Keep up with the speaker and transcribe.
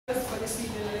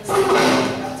proceed in the next step,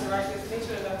 Dr. Radcliffe, make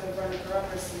sure that Dr. Veronica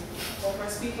Robertson, or for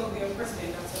Speaker of the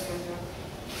President, Dr. Benjamin.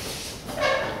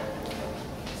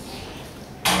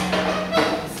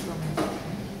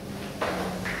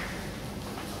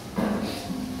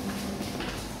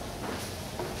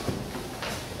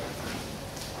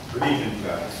 Good evening,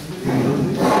 class.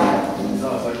 It's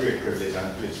also a great privilege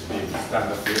and pleasure to be able to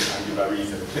stand up here and give a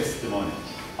reasonable testimony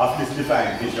of this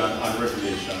divine vision and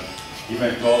revelation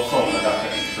given to our founder,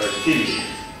 Dr. King,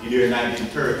 in the year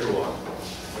 1931.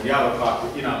 When the other part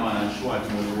with inner man and showing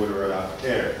him the world of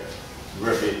air, the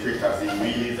revelation trick as he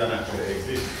really is and actually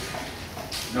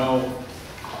exists. Now,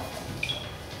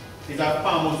 it's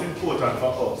far most important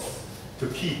for us to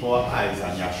keep our eyes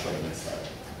on Yahshua in this side.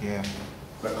 Yeah.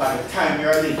 Because the time we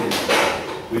are living,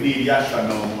 we need Yahshua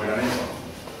now more than ever.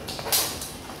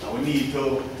 And we need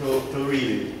to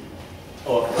really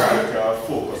our priority, our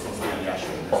focus on staying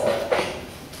Yahshua in this side.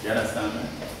 You understand me?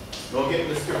 Don't get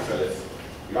the scripture list.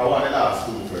 I want the last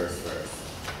two verses first.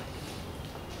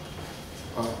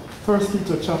 1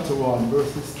 Peter chapter 1,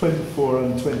 verses 24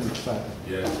 and 25.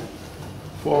 Yeah.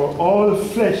 For all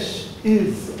flesh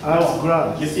is as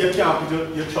grass. You see, you can't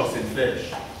put your trust in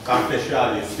flesh. Because flesh will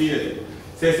always fail.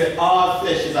 So he said, all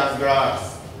flesh is as grass.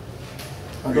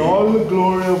 And all the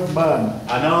glory of man.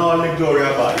 And all the glory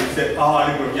of God. He said, all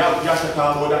the glory. You have to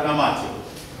talk about that in Matthew.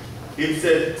 He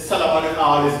said, Solomon in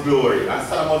all his glory. And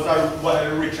Solomon was one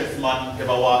of the richest man ever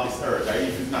walked this earth.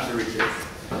 If he's not the richest.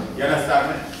 You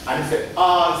understand me? And he said,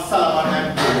 all Solomon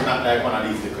and glory is not like one of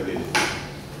these little ladies.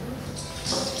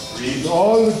 And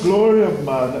all the glory of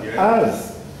man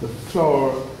as the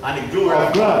flower and the glory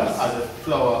of grass. As the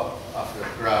flower of the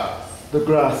grass. The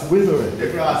grass withering.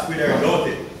 The grass withering, don't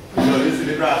it? You know, this is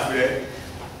the grass withering.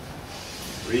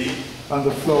 Read. And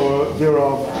the flower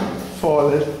thereof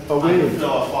falleth away. And the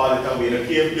flower falleth away. Now,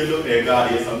 if you look there,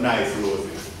 God has some nice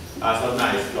roses. And some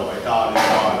nice flowers. It all is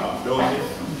falling off, don't it?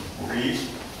 Read.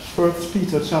 1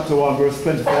 Peter chapter 1, verse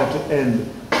 25 to end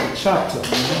the chapter.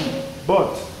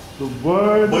 But the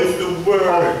word but it's the word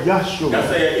of Yahshua. That's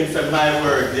why it's my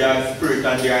word, they are spirit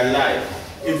and they are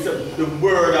life. It's the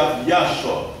word of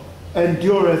Yahshua.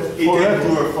 Endureth it forever.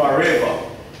 Endure forever.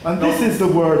 And this is the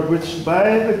word which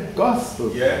by the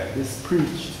gospel is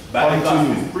preached. By the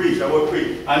gospel is preached, I will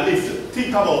preach. And listen, think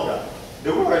about that.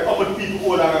 The word, how many people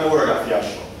hold on to the word of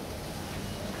Yahshua?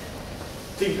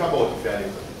 Think about it,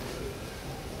 Father.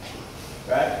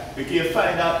 Right? Because you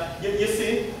find out, you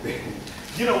see,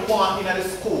 you don't want in the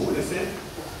school, you see,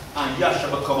 and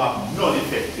Yahshua become up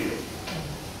non-effective.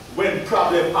 When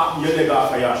problem happen, you leg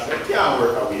off of Yahshua, it can't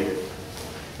work away.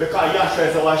 Because Yahshua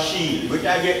is our shield. We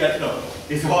can't get that now.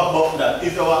 It's our butler,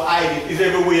 it's our ID, it's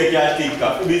everywhere you can think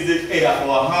of. It is the head of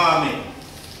our army.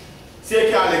 See, you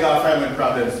can't leg off when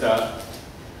problems start.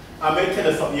 I'm going to tell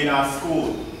you something in our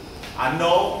school. I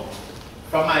know,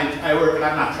 from I work in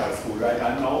a natural school, right?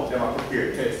 I know they are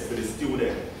prepared tests for the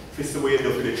student. This is the way you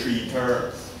do for the 3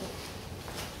 terms.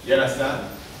 You understand?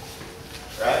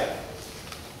 Right?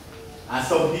 And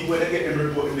some people, when they get the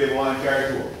report, they want to carry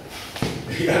it home.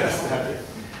 You understand?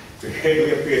 So they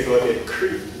do a place where they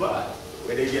creep, but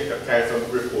when they get to carry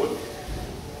some report,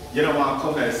 you don't want to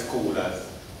come to school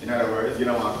as, in other words, you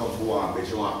don't want to come to one, but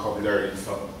you want to come learning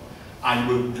something. And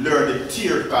you learn the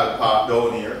theoretical part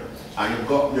down here, and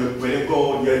when you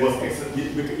go,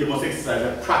 you must exercise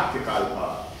the practical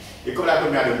part. You come like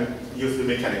when we use the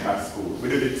mechanical school. We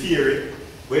do the theory.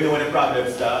 We know when the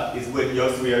problem starts is when you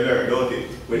learn, don't it?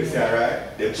 When you say,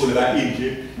 alright, they pull that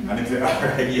engine, and they say,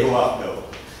 alright, you walk now.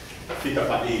 Fit up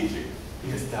at the engine.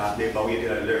 You start there, but we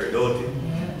didn't learn, don't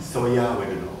it? So Yahweh,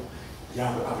 you know.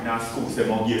 Yahweh having our school say, I'm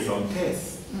going to give some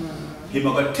tests. He's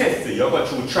going to test you. You're going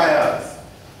through trials.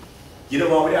 You don't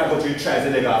want to go through trials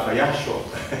and they go for Yahshua.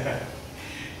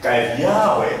 Guys,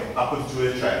 Yahweh, I put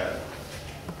through the trial.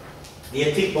 You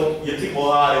think about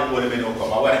all the old men who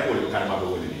come. I want to hold you kind of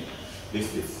old men.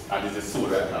 This, and this is the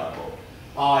sword I talk about.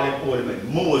 All the old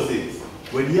men. Moses,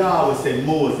 when Yahweh said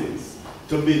Moses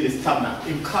to build this tabernacle,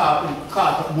 he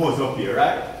caught Moses up here,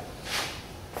 right?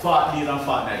 40 days and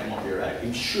 40 nights up here, right?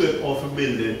 He showed how to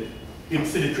build it. He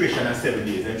said the creation in 7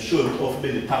 days. He showed how to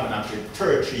build the tabernacle in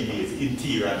 33 days,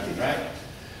 interior and thing, right?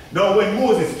 Now when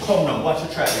Moses come down, watch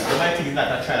the trial. You might think it's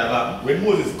not a trial about when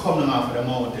Moses come down off of the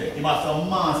mountain, he must have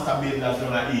master builders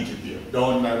down in Egypt here,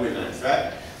 down in the wilderness,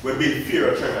 right? We build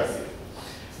Pharaoh treasure.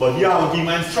 But Yahweh give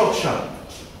him instruction.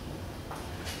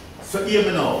 So hear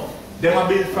me now. They have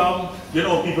built from, you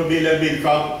know, people build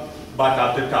from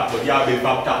bottom to top, but Yahweh build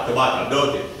from top to bottom,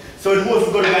 don't they? So when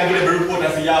Moses go there and give them a report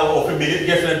and say Yahweh off a build,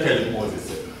 guess what they tell Moses?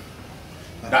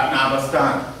 That never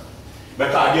stand.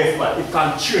 Because guess what? It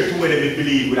can church where they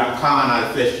believe with a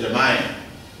carnal flesh the mind.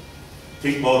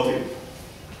 Think about it.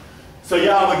 So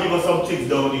y'all will give us some things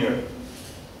down here.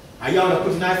 And y'all will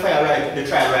put in the fire right, the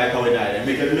trial right over there and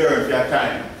make it learn for your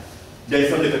time. Then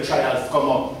some little trials come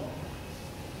up.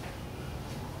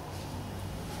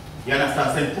 You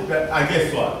understand? So put that, and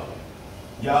guess what?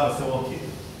 Y'all will say, okay.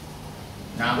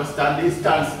 Now I'm going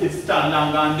to stand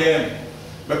longer on them.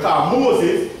 Because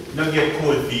Moses don't get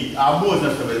cold feet. And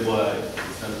Moses not the boy.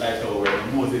 It's not like our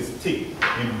word. Moses stick.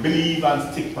 He believe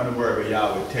and stick on the word where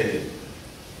Yahweh tell him.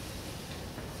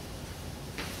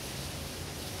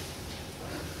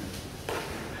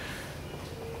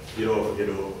 You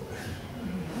know,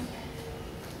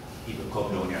 people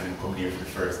come down here and come here for the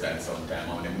first time sometime.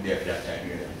 I'm them there for that time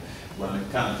here. When I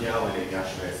thank Yahweh, then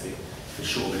Yahshua say, to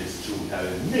show me this truth, I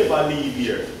will never leave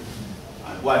here.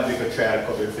 And one little trial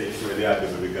come and say, sure, they are the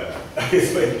with God.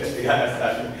 That's what you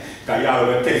understand? Because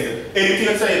Yahweh will test you. Anything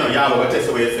you say, Yahweh will test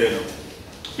you what you say.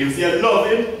 If you say you love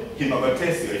him, he's not going to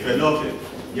test you. If you love him,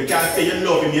 you can't say you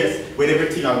love him, yes, when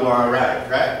everything is going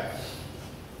right?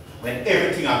 When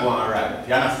everything is going right.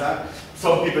 You understand?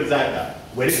 Some people like that.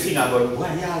 When everything is going,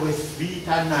 well, Yahweh is sweet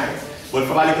and nice. But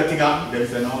for a little thing happen, they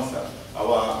say, no, sir.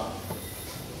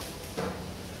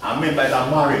 I remember the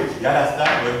marriage. You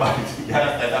understand? When marriage, you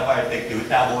understand that marriage take you. We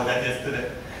talked about that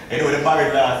yesterday. You know when the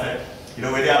marriage last said, you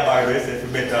know when they are married, they say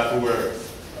it's better for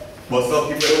worse. But some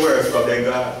people are worse from their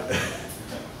God.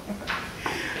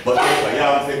 But you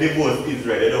have to say divorce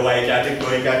Israel. You know why you can't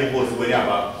divorce when you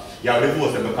have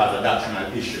divorce them because of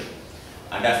doctrinal issue.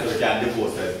 And that's why you can't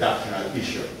divorce as doctrinal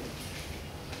issue.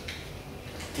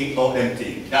 Think about them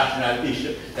things, doctrinal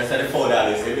issue. That's why the father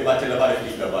always say, never tell about the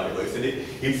people about it. But he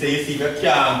say, you see, you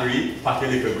can't breathe, pack a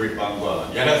little grip and go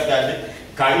on. You understand it?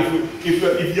 Because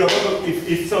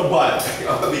if so bad,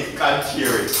 you're going to be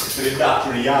contrary to the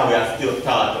doctrine Yahweh has still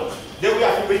taught us, then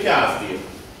we can't stay.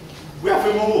 We have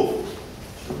to move.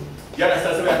 You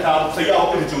understand? So we are talking, so you're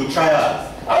open to trials.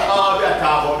 And all we are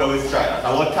talking about now is trials.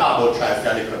 I want to talk about trials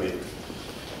a little bit.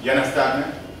 You understand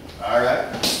me? Alright?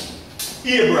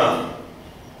 Abraham.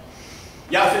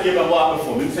 Yahweh said Abraham walk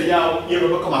before me. He said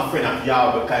Abraham become a friend of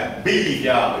Yahweh because believe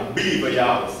Yahweh, believe what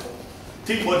Yahweh said.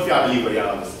 Think about if you believe what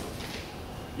Yahweh said.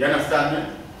 You understand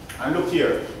me? And look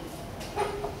here.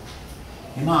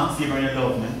 He asked Abraham, you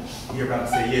love me? Abraham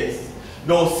said yes.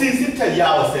 Now since he tell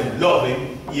Yahweh said love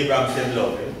him, Abraham said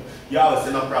love him. Yahweh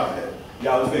said no problem.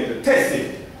 Yahweh is going to test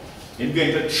him. He's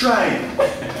going to try him.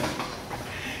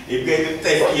 He's going to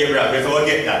test Abraham. So we'll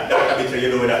get that. That's a picture,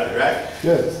 you know that, right?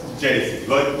 Yes. Genesis.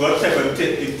 Go check and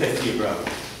test Abraham.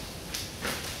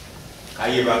 Because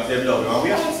Abraham said love him. And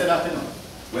we all say that, you know.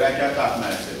 But I can't talk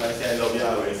myself. I say I love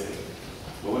Yahweh.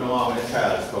 But we don't want when the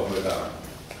trials come with that.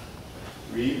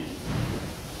 Read.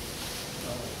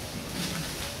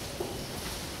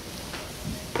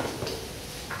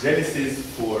 Genesis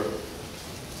 4,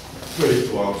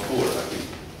 22 and 4, I think.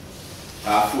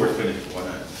 4, 22 and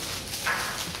 9.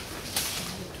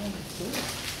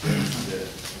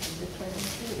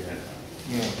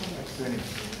 Yeah, 22.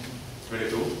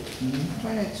 22?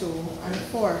 22 and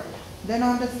 4. Then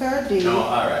on the third day, No,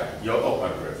 alright. You're up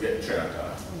on verse. Get the train on.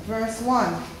 verse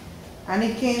 1. And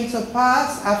it came to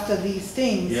pass after these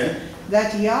things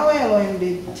that Yahweh Elohim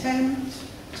did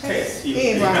test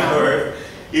Abraham.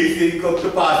 If it comes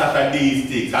to pass after these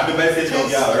things, I'm the best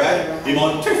of Yahweh, right? He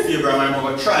won't test Abraham and he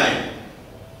won't try him.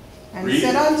 And he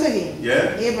said unto him,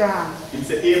 Abraham. He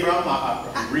said,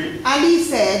 Abraham, read. And he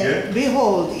said,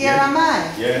 Behold, here am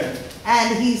I.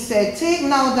 And he said, Take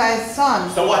now thy son.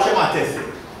 So watch him test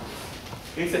him.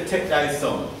 He said, take thy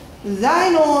son.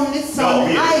 Thine only son,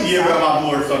 Isaac. Abraham have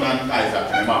more son than Isaac,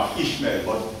 and him have Ishmael,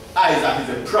 but Isaac is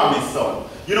a promised son.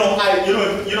 You know how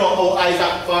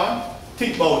Isaac born?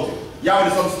 Think about it. You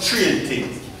have some strange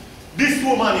things. This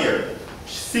woman here,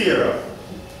 Sarah,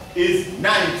 is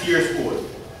 90 years old.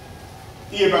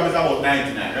 Abraham is about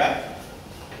 99, right?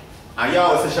 And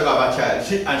Yahweh says she have a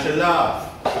child, and she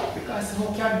laughed. Because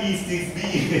how can these things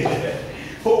be?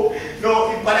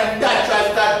 No, but a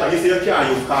natural standpoint, you say you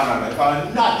can't use carnal, because a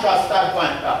natural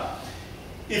standpoint,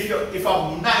 if a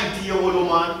 90-year-old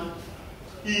woman,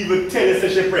 he will tell you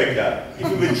that she's pregnant. If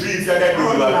you will dream that you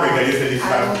are pregnant, you say this is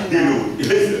delude.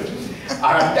 Listen.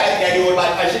 Or a 99-year-old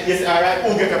man, you say, alright, who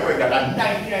get her pregnant? A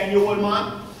 99-year-old man?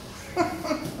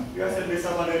 You said this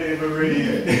someone that ain't even ready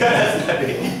yet.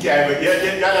 You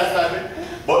understand me?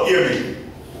 But hear me.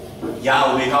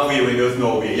 Yahweh make a way when there's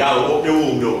no way. Yahweh open the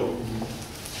womb door.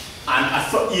 And I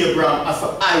saw Abraham, I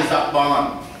saw Isaac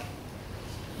born.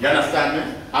 You understand me?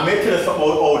 I may tell you something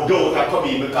about how doubt are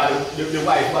coming because the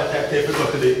wife was trying to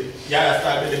go to the, you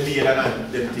understand me, the maid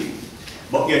and them things.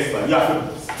 But guess what? You have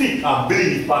to stick and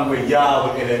believe on where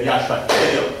Yahweh and then Yahshua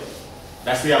tell you.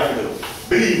 That's what you have to do.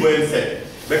 believe what he said.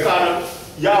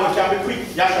 Because Yahweh can be quick,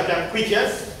 Yahshua can be quick,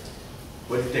 yes?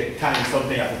 But it takes time,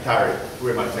 something has to tarry,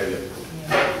 where I tell you.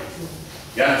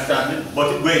 You understand me?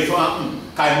 But it going to happen.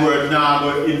 Kind word now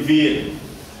go in vain.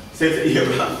 Says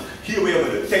Abraham, here we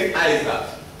are, take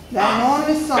Isaac. Thine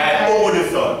only son, thine only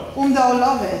son, whom thou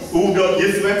lovest. Whom thou,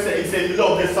 yes, when he said,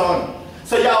 love the son.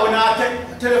 So Yahweh now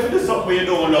tell you to do something you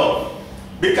don't love.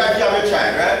 Because you have a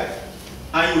child, right?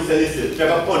 And you say, listen, you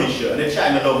have a punish you. And the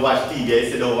child don't watch TV, you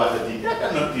say don't watch the TV.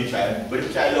 That's not the child. But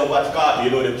the child don't watch cartoon,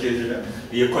 you know them children.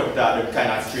 You cut it out, they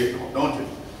kind of straight out, don't you?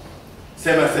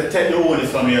 Same as say, tell the only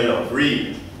son you love.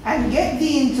 Read. And get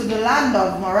thee into the land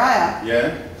of Moriah.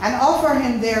 Yeah. And offer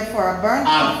him there for a burnt offering.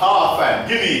 And offer,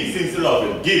 give me, since you love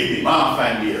him, give him,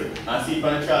 offering there. And see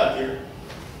on the chart here.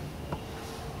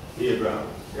 Abraham,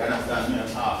 you understand me? And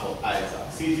half of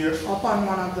Isaac. See here? Upon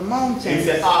one of the mountains. He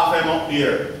said, offer him up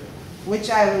there. Which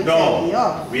I will tell thee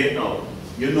of. Wait now.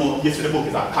 You know, you see the book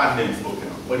is a condensed book, you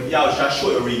know. But Yahweh shall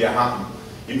show you really happened.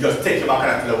 He just take you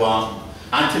back until the one.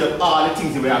 Until all the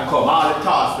things that will come, all the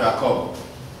tasks will come.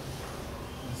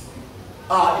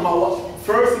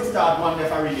 First he start one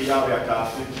if I really Yahweh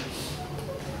task.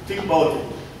 Think about it.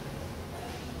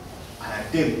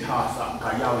 And them tasks up,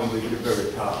 because Yahweh will do the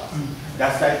very task.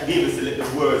 That's like David said, let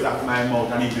the words of my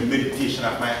mouth and even the meditation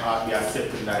of my heart be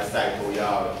accepted in thy sight, O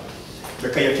Yahweh.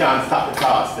 Because you can't stop the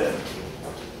task then.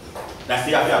 That's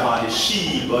the after about the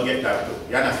shield, but get that too.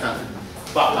 You understand?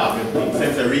 Back up your thing.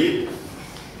 Sense of read.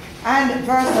 And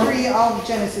verse 3 of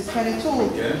Genesis 22.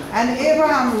 Yeah. And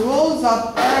Abraham rose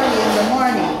up early in the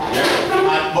morning.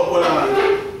 Yeah. But hold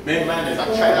on. Man, there's a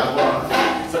child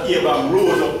born. So Abraham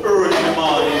rose up early in the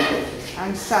morning.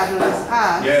 And saddled his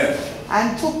ass. Yeah.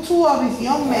 And took 2 of his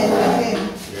young men with him.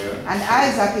 Yeah. And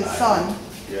Isaac his son.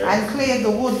 Yeah. And clave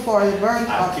the wood for the burnt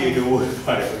offering.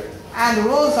 And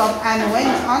rose up and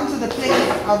went unto the place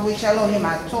of which Elohim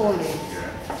had told him. Yeah.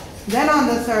 Then on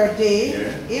the 3rd day,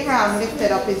 Abraham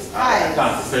lifted up his eyes.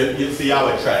 So you see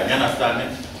Yahweh tried, you understand me?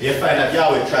 You find that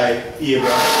Yahweh tried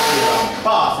Abraham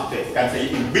passed the test and say you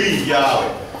can believe Yahweh.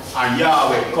 And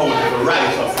Yahweh comes with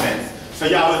righteousness. So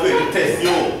Yahweh is going to test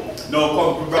you. No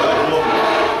come to brother.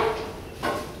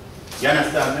 You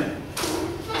understand me?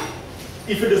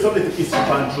 If you do something to kiss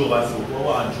upon Job and say, go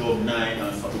on Job 9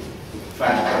 and something,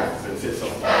 find and say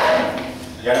something.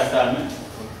 You understand me?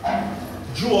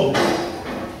 Job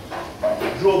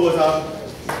was a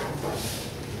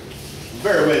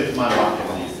very wealthy man.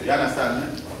 You understand me?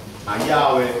 And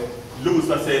Yahweh,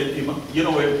 Lucifer said, you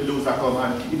know when Lucifer come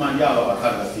and him and Yahweh have a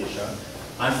conversation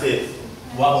and say,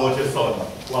 what about your son?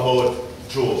 What about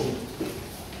Job?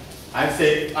 And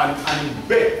say, and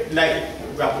bet like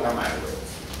wrap it on my words.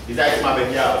 He's like my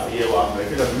bed Yahweh say, here one, if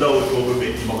you just love Job will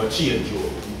make him going to change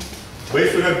Job. But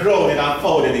if you're grounded and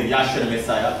founded in Yahshua the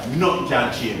Messiah, nothing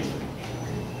can change him.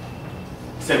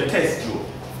 Say test Job.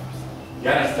 You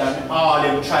understand me? All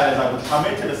them trials are good. I'm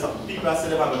going to tell you something. People have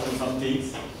said they've gone through some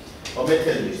things. But let me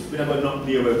tell you this, we never not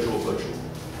near where Job got through.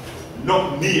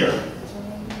 Not near.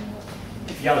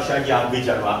 If Yahshua gave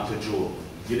vision back to Job,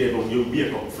 you'll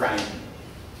wake up frightened.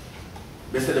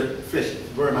 They said the flesh,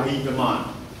 where am I eat the man?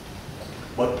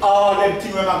 But all them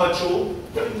things when I got through,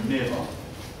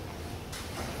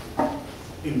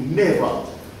 he never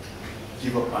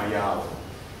give up on Yahweh.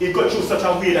 He got through such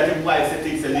a way that his wife said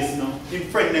things and listen. His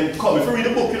friend them come. If you read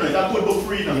the book, you know, it's a good book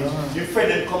for reading. His friend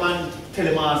them come and tell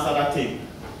him answer that thing.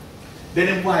 Then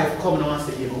his wife come now and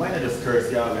say, hey, why not just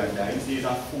curse Yahweh and die? You see, he's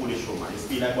a foolish woman. You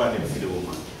feel like one of them see the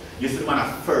woman. You see the man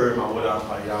is firm and hold on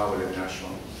for Yahweh and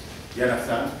Yahshua. You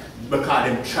understand?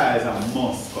 Because them trials are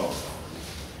must come.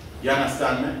 You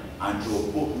understand me? And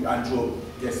Job,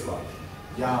 guess what?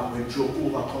 When Job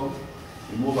overcome,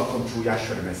 he overcome through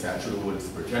Yahshua the Messiah, through the Holy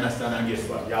Spirit. You understand? And guess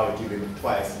what? Yahweh give him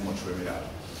twice as much remedy.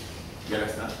 You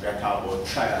understand? We are talking about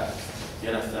trials. You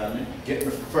understand me? Get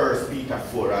me 1 Peter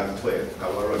 4 and 12,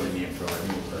 because we're running name for a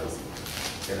new person.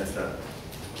 You understand?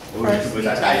 But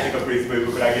I take a principle, we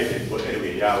could get it, but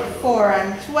anyway, Yahweh. 4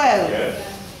 and 12. Yeah.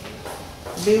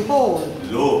 Behold.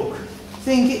 Look.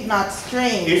 Think it not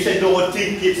strange. He said, don't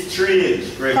think it's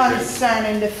strange.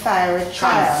 Concerning the fiery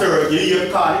trials. You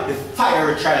call it the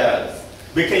fiery trials.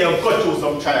 Because you've got through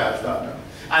some trials, Donna.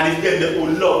 And it's them that who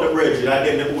love the brethren, and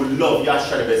them that who love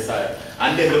Yahshua the Messiah,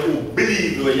 and them that who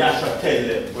believe what Yahshua tell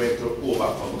them going to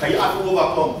overcome. Because you have to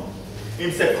overcome.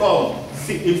 Him say, come,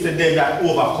 him say, them that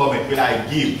overcome it will I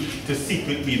give to sit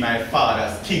with me my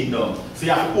Father's kingdom. So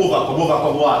you have to overcome.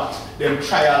 Overcome what? Them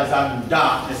trials and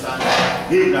darkness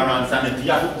and ignorance and it.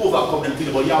 You have to overcome them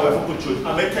things, but Yahweh will put you.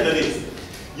 I'm going to tell you this.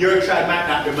 Your trial might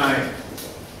not be mine.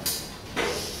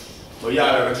 But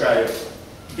Yahweh will try you.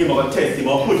 He will test him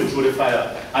or put it through the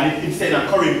fire. And it said in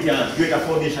Corinthians, greater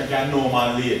foundation can no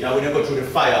man lay. That when you go through the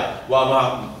fire, what will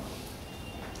happen?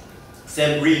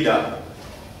 Same reader.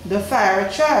 The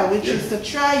fire trial, which is to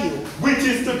try you. Which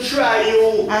is to try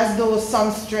you. As though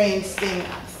some strange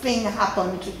thing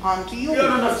happened unto you. You're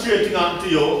not a strange thing unto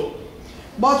you.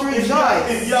 But rejoice.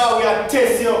 If Yahweh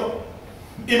test you,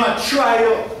 he might try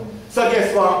you. So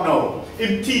guess what now?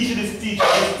 Him teaching this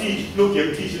teaching. Look,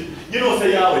 him teaching. You know,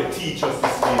 say Yahweh teach us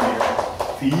this way here.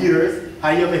 For years, how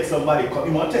you make somebody come,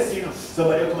 you want to test you know.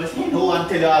 Somebody come and say, you know, and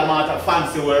tell you all matter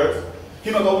fancy words. He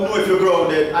might go know if you're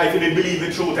grounded, if you didn't believe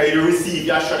the truth, or you receive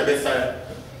Yahshua the Messiah.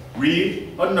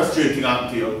 Read. What not straight thing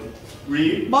unto you.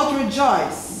 Read. But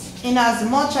rejoice,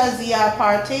 inasmuch as ye are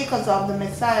partakers of the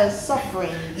Messiah's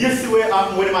suffering. You see what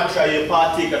happened when I try you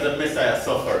partakers of Messiah's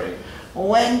suffering.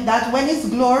 When his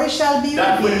glory shall be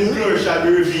that revealed. When his glory shall be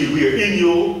revealed, we are in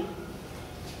you.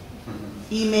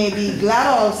 Ye may be glad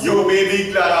also. You may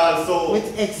be glad also.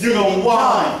 With exceeding you don't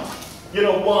want. joy. You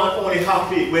don't want only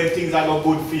happy when things are not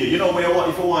good for you. You know when you want,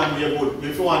 if you want you're good,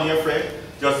 if you want your friend,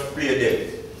 just play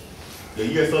dead. You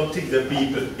hear some things that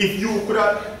people, if you could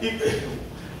have,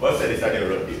 what's this again,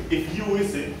 Rodney? If you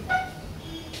listen,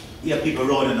 hear people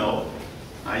running out,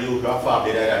 and you have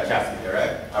family that are casket,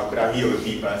 right? I could have heard with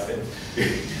people and said,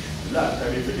 last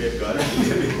time you forget God,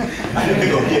 I didn't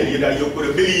go here, you know, you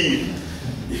could believe.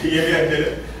 You hear me? I tell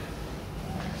you?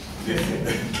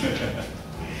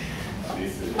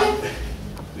 Listen.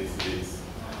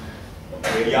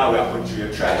 When Yahweh put you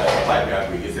in trials, the Bible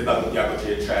agree. You say that you put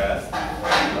you in trials,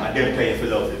 and them playing for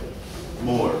love it.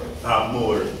 More, and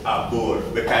more, and more.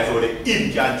 Because all the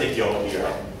him can take you out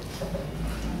here.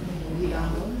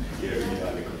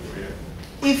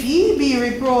 If ye be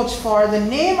reproached for the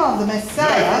name of the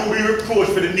Messiah, we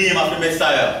reproached for the name of the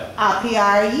Messiah. Happy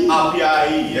are ye. Happy are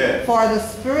ye, yeah. For the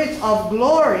spirit of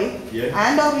glory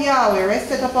and of Yahweh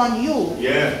rested upon you.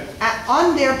 Yeah. And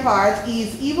on their part he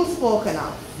is evil spoken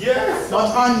of. Yes.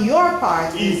 But on your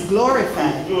part he is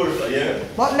glorified. He's glorified, yeah.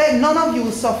 But let none of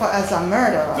you suffer as a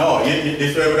murderer. No,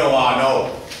 this way we don't want to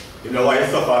know. You know why you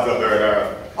suffer as a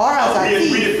murderer. Or as a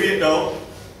thief. Wait, no.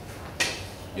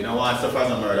 You don't want to suffer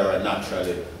as a murderer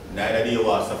naturally. Neither do you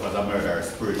want to suffer as a murderer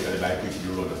spiritually by preaching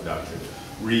the Roman's doctrine.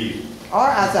 Read. Or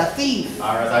as a thief. Or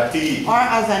as a thief. Or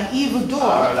as an evildoer.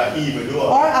 Or as an evildoer.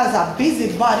 Or as a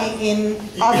busybody in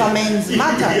other men's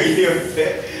matters.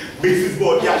 Business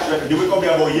about Yahshua. You will come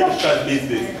here about Yahshua's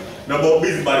business. Not about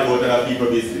busybody about other people's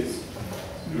business.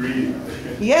 Read.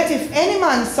 Yet if any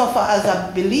man suffer as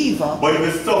a believer, but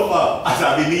if he suffer as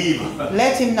a believer,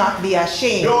 let him not be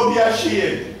ashamed. Don't be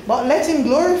ashamed. But let him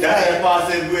glorify. That's why the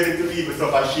pastor is ready to leave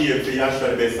suffer shame for Yahshua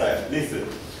the Messiah. Listen.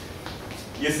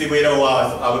 You see where the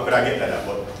was, I will get that,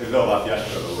 but the love of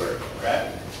Yahshua will work.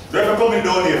 Right? So if you're coming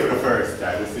down here for the first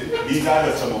time, you see, these are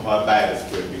just some of our Bible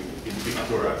scripts in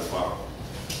Victoria Farm.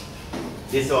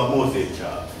 This is our Moses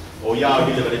chart. Oh, Yahweh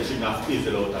delivered the children of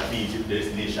Israel out of Egypt,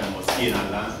 this nation was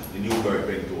Canaan land, the new birth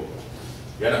went over.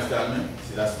 You understand me?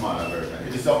 See that smaller version.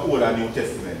 This is our Old and New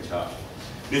Testament chart.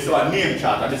 This is our name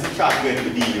chart, and this is the chart we're going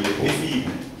to be dealing with this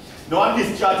evening. Now on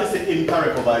this chart, you say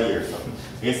incorrect over here. So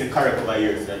you say correct over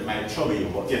here, so that might trouble you,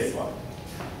 but guess what?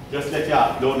 Just let you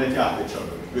have, don't let you have the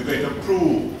trouble. We're going to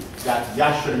prove that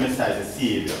Yahshua the Messiah is a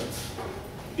Savior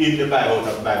in the Bible, out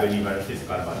of the Bible, even the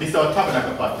physical body. This is our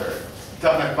tabernacle pattern.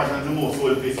 Tabernacle pattern is the most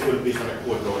holy place on the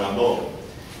court round and above.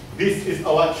 This is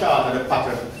our chart and the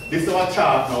pattern. This is our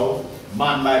chart now,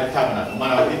 man by the tabernacle.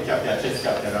 Man of the capital, chest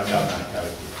capital, and the abdominal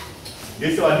cavity.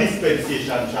 This is our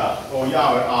dispensation chart, or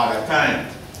Yahweh all the time.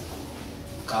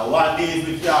 Because 1 day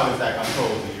with Yahweh is like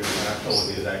 1,000 years, and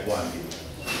 1,000 is like 1 day.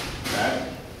 Right?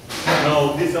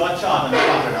 Now, this is our chart and the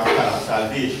pattern of plan of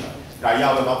salvation. That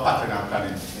Yahweh has a pattern of plan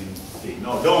in thing.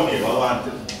 Now, down here,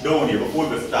 down here, before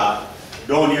we start,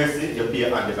 down here, see, you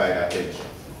pay undivided attention.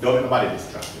 Don't make nobody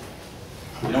distracted.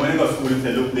 You know, when you go to school, you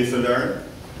say, look, listen, learn.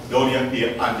 Down here,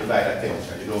 pay undivided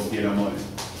attention. You don't pay no money.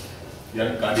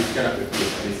 Because this cannot be paid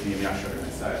for this name, Yahshua the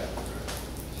Messiah.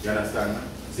 You understand?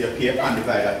 So you pay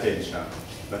undivided attention.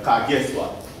 Because guess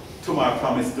what? Tomorrow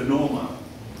promised to no man.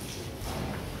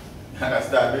 You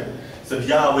understand me? So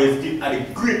Yahweh is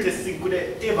the greatest thing could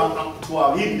ever happen to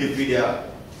our individual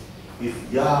is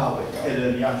Yahweh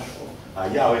telling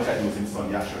Yahshua. Yahweh introducing son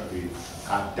Yahshua to you.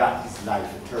 And that is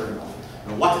life eternal.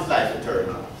 Now what is life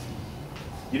eternal?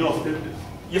 You know,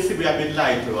 you see we have been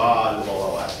lied to all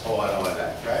our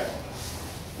life, right?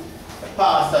 The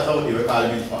pastors out there, we call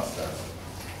them imposters.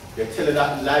 They tell you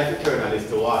that life eternal is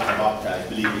to water baptized,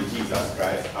 believe in Jesus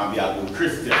Christ, and be a good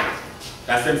Christian.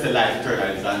 That's when say life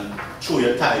eternal is and show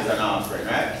your tithes and offering,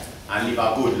 right? And live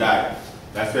a good life.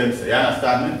 That's what I'm saying. You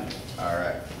understand me?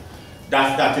 Alright.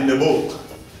 That's that in the book.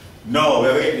 No, we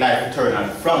get life eternal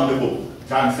from the book.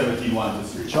 John 17, 1 to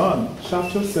 3. John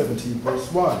chapter 17,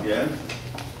 verse 1. Yeah.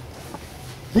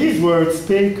 These words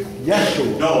spake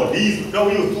Yahshua. No, we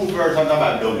use two versions of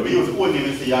that, don't we? We use the old name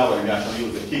and say Yahweh and Yahshua. We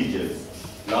use the King James.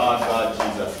 Lord God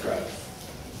Jesus Christ.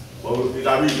 But it's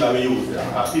a reason why we use it.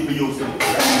 Because people use it.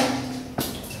 Right?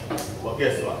 But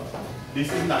guess what?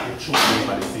 This is not the true name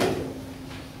of the Savior.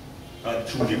 Not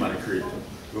the true name of the Creator.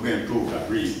 We're going to prove that.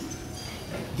 Read.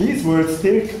 These words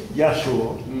spake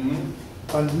Yahshua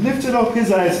and lifted up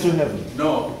his eyes to heaven.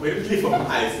 No, we don't lift up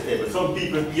eyes to heaven. Some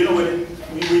people, you know when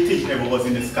we think heaven was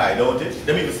in the sky, don't it?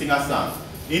 Them people sing a song.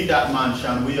 In that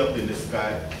mansion, way up in the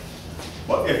sky.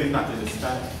 But heaven not in the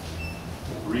sky.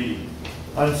 Read.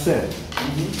 And said,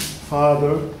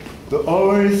 Father, the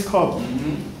hour is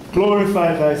come.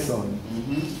 Glorify thy Son,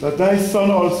 that thy Son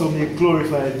also may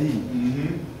glorify thee.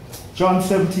 John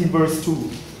 17, verse 2.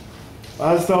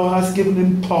 As thou hast given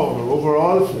him power over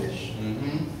all flesh,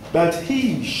 that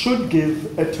he should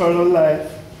give eternal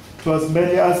life to as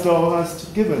many as thou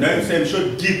hast given. Now you say he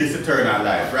should give this eternal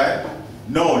life, right?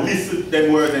 No, listen to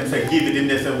them words and say give it, and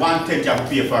they say 1/10 you have to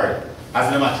pay for it.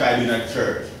 As them I try doing at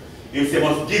church. You say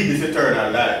must give this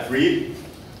eternal life. Read.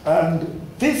 And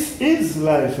this is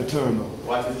life eternal.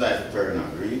 What is life eternal?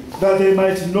 Read. That they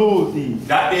might know thee.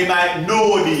 That they might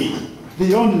know thee.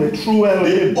 The only true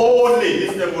Elohim. The only,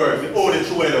 listen to the words, the only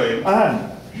true Elohim.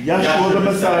 And Yahshua the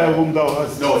Messiah whom thou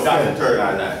hast No, that's sent.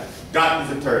 eternal life. That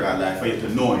is eternal life for you to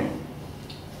know him.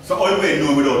 So all you know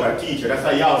him without a teacher. That's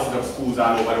why you have set up schools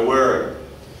all over the world.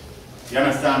 You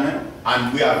understand me?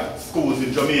 And we have schools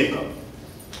in Jamaica.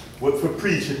 We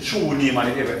preach the true name of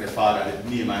the Heavenly Father, the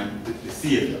name of the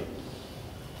Savior.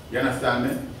 You understand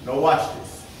me? Now watch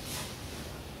this.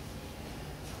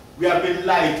 We have been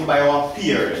lied to by our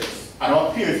parents. And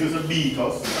our parents used to beat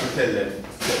us to tell them,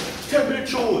 tell me the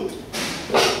truth.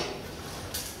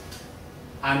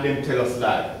 And them tell us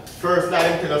lie. First lie,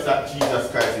 them tell us that Jesus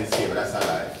Christ is Savior. That's a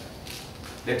lie.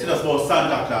 They tell us about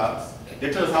Santa Claus. They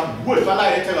tell us how good. If a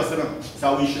lie, they tell us that's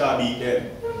how we should have beat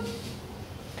them.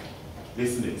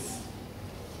 Listen to this.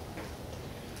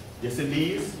 You see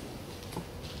these?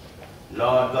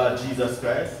 Lord God Jesus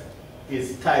Christ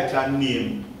is title and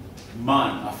name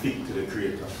man affixed to the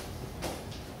Creator.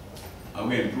 And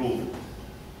we're going to prove it.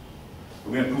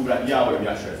 We're going to prove that Yahweh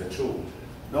Yahshua is the truth.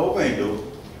 Now what we're going to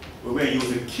do, we're going to use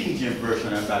the King James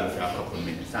version of God for a couple of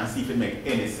minutes and see if it makes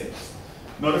any sense.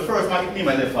 Now the first name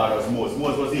I left father was Moses.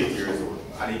 Moses was 8 years old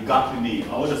and he got the name.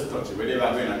 I will just touch it. Wherever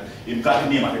I'm going, he got the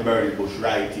name of the burning bush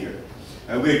right here.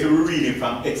 And we're going to read it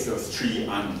from Exodus 3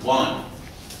 and 1.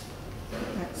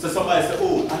 So somebody said,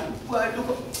 oh, well,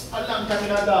 look, a long time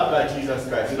in a dog like Jesus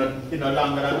Christ, you know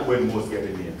longer than when Moses get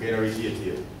the name. Can I read it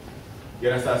here? You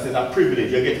understand? It's a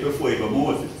privilege. You get before you go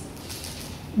Moses.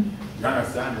 You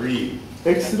understand? Read.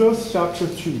 Exodus chapter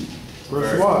 3,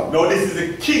 verse 1. No, this is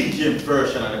the King James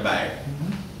version of the Bible.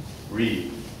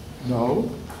 Read. Now,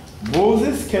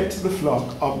 Moses kept the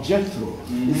flock of Jethro,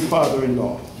 his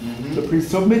father-in-law, the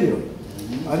priest of Midian.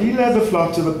 And he led the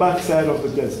flock to the backside of the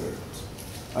desert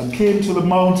and came to the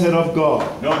mountain of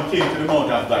God. No, he came to the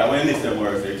mountain of God. I want to listen to the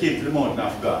words. He came to the mountain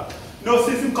of God. No,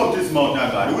 since he come to this mountain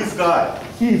of God, who is God?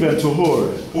 Even to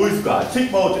Horeb. Who is God? Think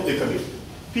about it a little bit.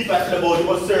 People tell about you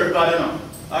must serve God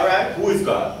enough. Alright? Who is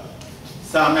God?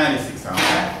 Psalm 96.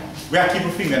 Right? We are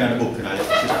keeping finger in the book and I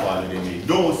let you follow the name.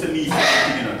 Don't say me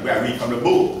something. We are reading from the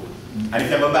book. And if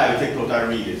you have a Bible, take it out and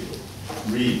read it.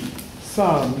 Read.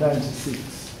 Psalm 96,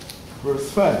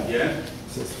 verse 5. Yeah? It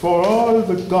says, for all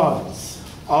the gods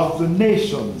of the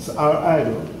nations are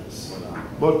idols,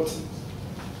 but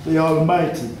the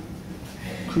Almighty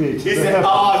created He the said heavens.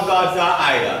 all gods are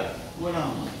idols. Well,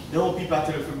 no. The whole people are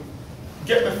telling you.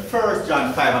 Get me 1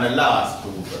 John 5 on the last 2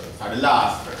 verses, on the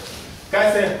last verse.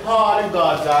 Guys say all the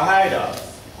gods are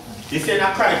idols. He said in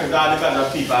a Chronicles all the gods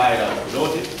of people are idols,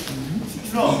 don't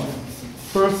it? No.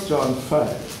 1 John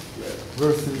 5,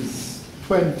 verses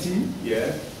 20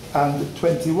 Yeah. and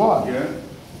 21. Yeah.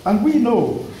 And we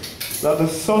know that the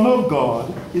Son of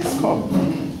God is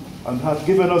come and hath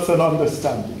given us an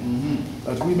understanding,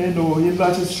 that we may know him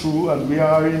that is true, and we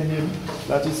are in him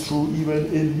that is true, even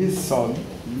in his Son,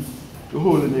 the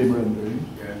holy name rendering,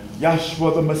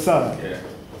 Yahshua the Messiah. Yeah.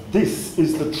 This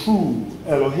is the true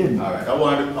Elohim. All right. I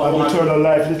want eternal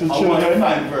life, little I want to children.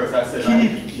 find verse I said.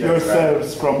 Keep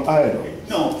yourselves from idols.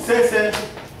 No,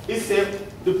 it said,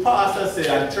 the pastor said,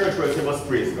 and church where say must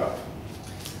praise God.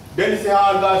 Then he said,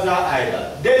 all gods are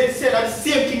idols. Then it said, that the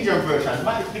same King James version,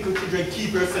 my little children,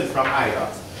 keep yourselves from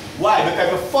idols. Why?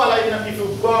 Because if you follow, if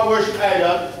you go and worship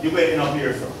idols, you're going to end up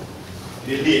here, so.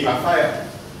 They lake of fire.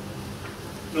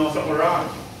 No, something wrong.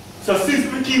 So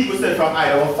since we keep ourselves from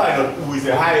idol, we'll find out who is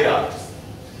the idols.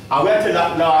 And we tell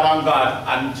that Lord and God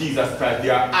and Jesus Christ, they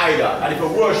are idols. And if we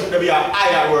worship them, we are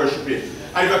idol worshiping.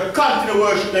 And if we continue to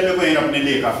worship them, we're going up in the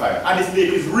lake of fire. And this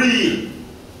lake is real.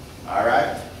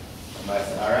 Alright? Somebody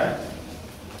say, alright?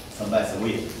 Somebody say,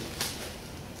 wait.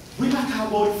 We're not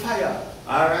talking about fire.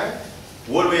 Alright?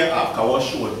 What we have, I will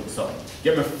show you something.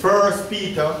 Give me 1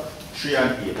 Peter 3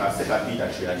 and 8, or 2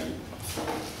 Peter 3 and 8.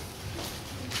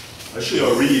 I'll show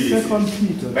you really this. 2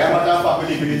 Peter. By matter of fact,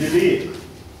 we live in the lake.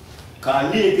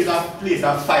 Because lake is a place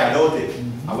of fire, don't it?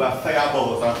 And we have fire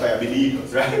above us and fire beneath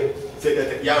us, right? So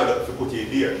that you have to put it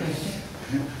there.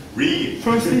 Read.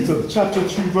 1 Peter chapter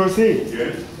 3 verse 8.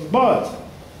 Yeah. But,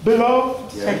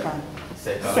 beloved, Second.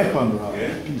 second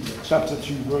Yeah. Peter chapter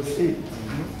 3 verse 8.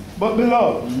 But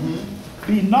beloved,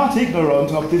 be not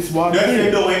ignorant of this one Don't say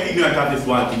thing. no, we're ignorant of this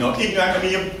one thing. No, ignorant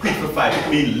means quick to fight. It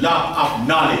means lack of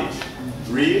knowledge.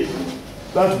 Read.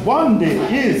 That one day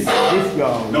is with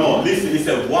Yahweh. No, listen, he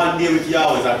said 1 day with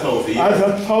Yahweh is 1,000 years. As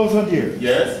 1,000 years.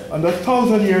 Yes. And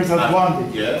 1,000 years as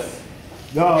 1 day. Yes.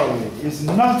 Yahweh is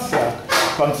not slack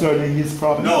concerning his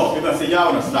promise. No, you can say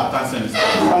Yahweh is not concerning his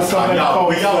promise. When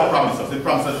Yahweh promised us, he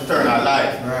promised us eternal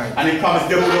life. Right. And he promised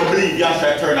them who don't believe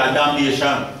Yahshua eternal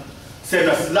damnation. Say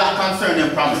the slack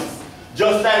concerning promise.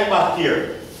 Just like back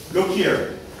here. Look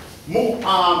here.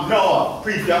 Noah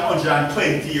preached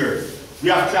 120 years. We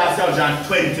have class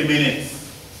 120 minutes.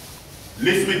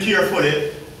 Listen me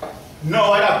carefully.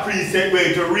 Noah had preached said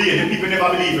going to rain. The people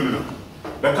never believe him. You know?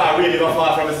 Because rain never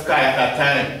fall from the sky at that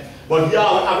time. But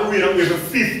Yahweh have rain up here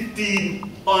for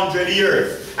 1,500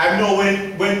 years. I know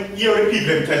when you hear the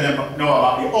people tell them no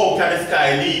about the how can the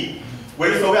sky leave.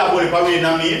 When it's so we are going for rain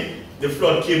on May, the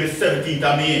flood came the 17th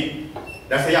of May.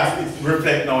 That's why yes, it's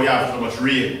reflect now you have so much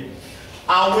rain.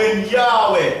 And when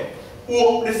Yahweh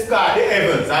opened the sky, the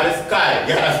heavens and the sky,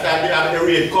 you understand, they have the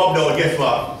rain come down, guess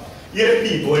what? You the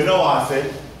people in Noah said,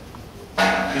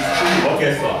 it's true, but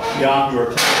guess what? They are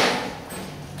your time.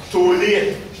 Too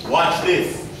late. Watch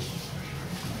this.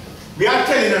 We are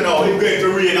telling you now it's going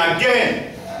to rain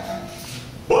again.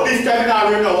 But this time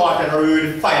not rain no water and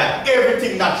rain fire.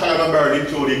 Everything natural going to burn,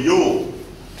 including you.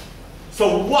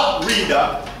 So what,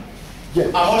 reader? Yeah.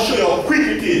 I'm going to show you how quick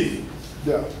it is.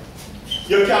 Yeah.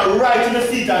 You can write in the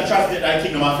seat and translate that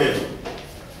kingdom of heaven.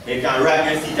 You can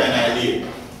write in the seat and lay.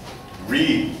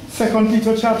 Read. 2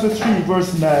 Peter chapter 3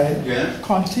 verse 9 Yeah.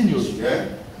 continues. Yeah.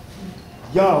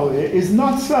 Yahweh is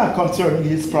not slack concerning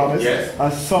his promise, Yes.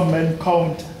 as some men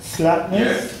count slackness,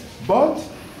 Yes. but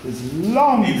is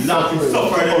long He suffered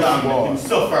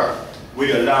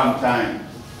with a long time.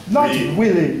 not Read.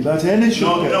 willing that any should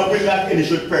perish, No will that any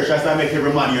should perish, as I make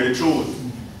every man hear the truth.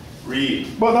 Read.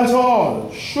 but that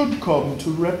all should come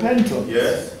to repentance.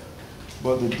 Yes.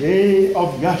 But the day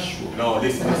of Yahshua, No,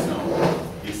 listen to this now.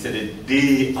 He said the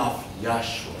day of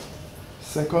Yahshua.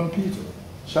 2 Peter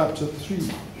chapter 3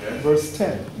 Yeah. verse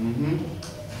 10,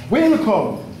 will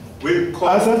come Will come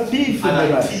as a thief in the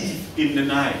and a night. thief in the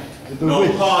night. The Now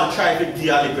witch. Paul tried to do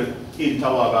a little in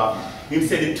Tawaga. He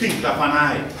said the twinkle of an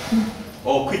eye.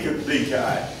 Or quick you blink your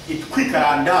eye. It's quicker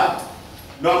than that.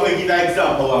 Now I'm going to give you an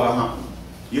example of what happened.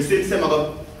 You see the same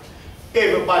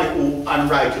everybody who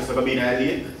unrighteous are going to be in a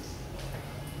lake.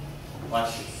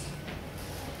 Watch this.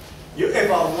 You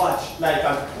ever watch like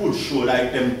a good show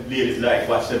like them ladies like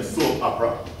watch them soap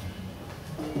opera?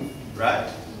 Right?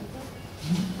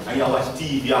 And you watch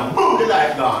TV and boom, the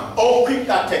light gone. How quick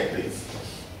that take place?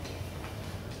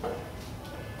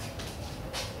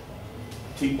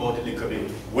 Think about it a little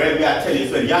bit. Well, we are telling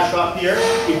you, when Yahshua appears,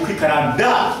 it's quicker than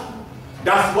that.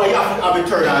 That's why you have to have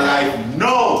eternal life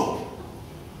now.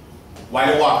 While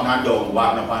you're walking up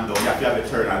and down, you have to have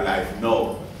eternal life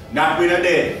now. Not when you're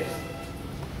dead.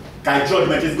 Because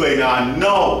judgment is going on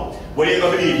now. When you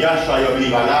don't believe Yahshua, you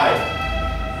believe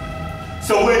alive.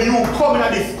 So when you come into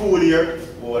this school here,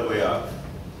 what do we have?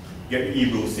 Get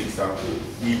Hebrews 6 and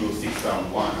 2. Hebrews 6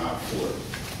 and 1 and 4.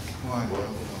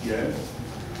 Yeah.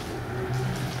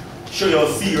 Show you how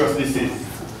serious this is.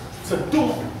 So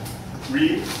don't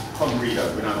read. Come read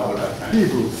us. We don't have all that time.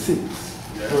 Hebrews 6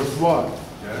 Yeah. verse 1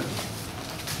 Yeah.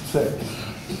 says,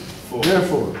 4.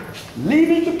 therefore,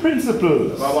 leaving the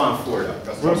principles, I want 4.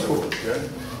 That's Verse 4. Yeah.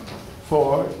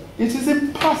 for it is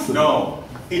impossible No.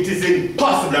 It is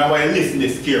impossible. I want to listen to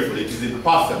this carefully. It is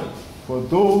impossible. for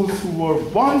those who were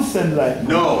once enlightened.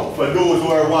 No, for those who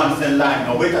are once enlightened.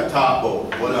 Now wait a talk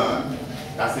about. Hold on.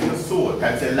 That's in the soul.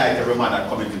 That's enlighten every man that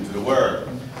cometh into the world.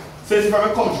 So if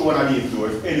I come through one of these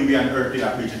doors, anywhere on earth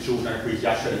they preach the truth and preach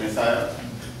Yahshua the Messiah,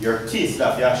 your taste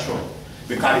of Yahshua.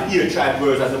 Because the ear tried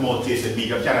words as the mouth tasted meat.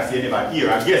 You cannot say never hear.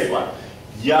 And guess what?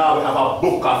 Yahweh have a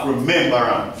book of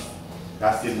remembrance.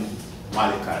 That's in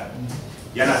Malachi.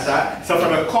 You understand? So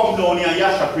from a come down here,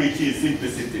 Yasha preaches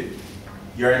simplicity.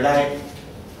 You're like,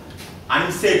 and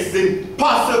he says it's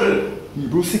impossible.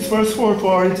 Hebrews 6 verse 4,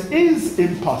 for it is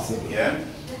impossible. Yeah.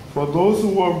 For those who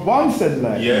were once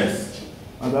enlightened. Yes.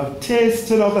 And have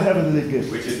tasted of the heavenly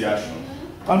gift. Which is Yasha.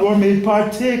 And were made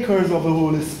partakers of the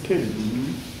Holy Spirit.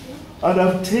 And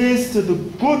have tasted the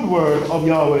good word of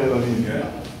Yahweh Elohim.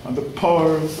 Yeah. And the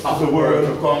powers of the world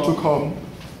to come.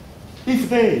 If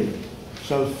they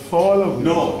shall fall away.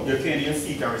 No, you can't even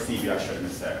see it and receive Yahshua the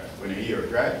Messiah when you hear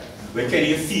it, right? You can't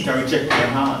even see it and reject it in your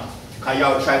heart. Because you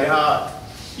have tried it hard.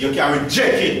 You can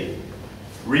reject it.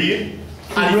 Read.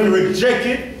 And if you reject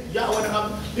it, Yahweh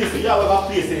have, listen, Yahweh have a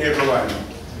place in everyone.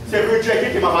 So if you reject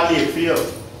it, you have a late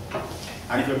field.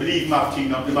 And if you believe you have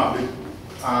kingdom, you have the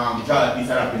joy, peace,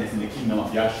 and happiness in the kingdom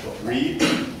of Yahshua. Read.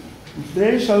 If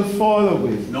they shall fall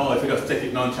away. No, if you just take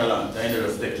it nonchalant, then you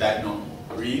just take like no.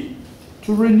 Read.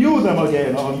 To renew them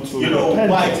again unto you know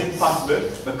repentance. why it's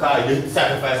impossible? Because the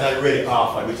sacrifice already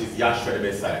offered, which is Yahshua the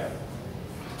Messiah.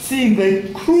 Seeing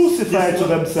they crucified to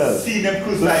themselves see them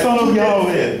crucified the Son of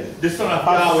Yahweh, the Son of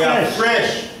Yahweh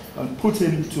afresh, and put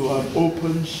him to an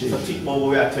open shame. So think about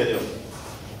what I tell you.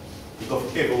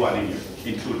 Because everyone in here,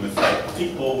 including Messiah,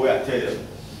 think about what I tell you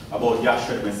about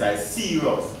Yahshua the Messiah.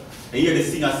 Serious. You hear the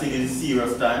singer singing in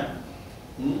serious time?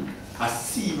 A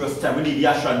serious time. We need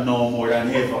Yahshua now more than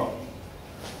ever.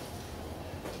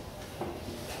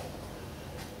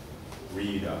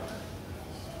 Read that.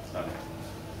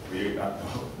 Read that.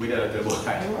 We don't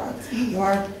have to You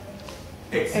are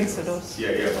Exodus.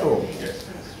 Yeah. Oh.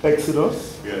 Yeah.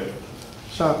 Exodus. Yeah.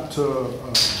 Chapter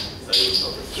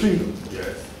 3.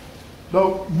 Yes.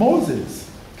 Now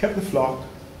Moses kept the flock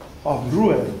of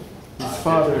Ruel, his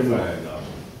father-in-law,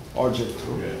 or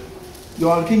Jethro. Yeah. You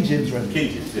are King James, right?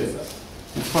 King James, yes,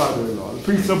 sir. His father-in-law, the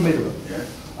priest of Midian. Yeah.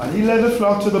 And he led the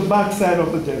flock to the backside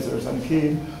of the desert and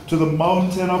came to the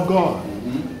mountain of God,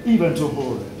 even to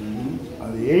Horeb.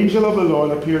 And the angel of the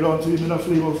Lord appeared unto him in a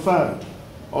flame of fire,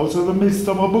 out of the midst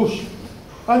of a bush.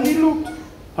 And he looked,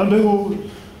 and behold,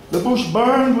 the bush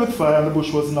burned with fire, and the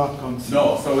bush was not consumed.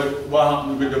 No, so what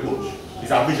happened with the bush?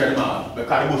 It's a vision man,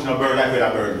 because the bush not burn like with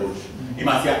a burn bush. He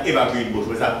must see an evergreen bush,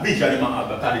 but it's a vision man,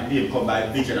 because the name come by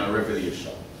vision and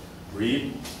revelation.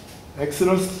 Read.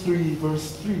 Exodus 3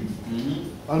 verse 3.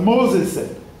 And Moses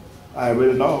said, I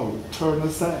will now turn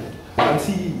aside and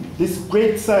see this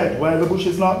great sight while the bush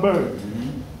is not burned.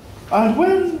 And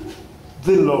when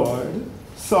the Lord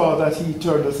saw that he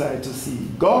turned aside to see,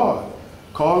 God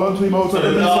called unto him out of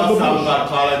the midst of the bush. God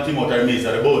called unto him out of the midst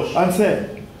of the bush. And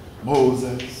said,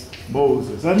 Moses,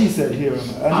 Moses. And he said, here am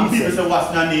I. And people say,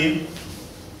 what's the name?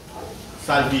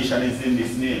 Salvation is in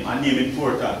this name. A name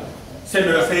important. Send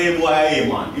me to say, boy, hey,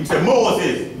 man. He said,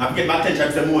 Moses. I get my attention,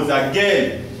 I say, Moses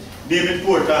again. Name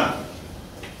important.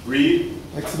 Read.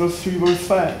 Exodus 3 verse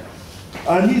 5.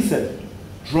 And he said,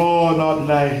 draw not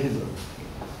nigh hither.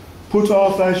 Put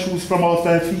off thy shoes from off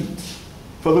thy feet.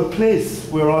 For the place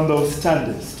whereon thou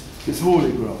standest is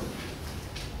holy ground.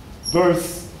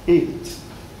 Verse 8.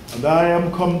 And I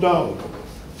am come down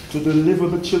to deliver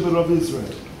the children of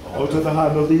Israel out of the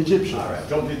hand of the Egyptians. All right,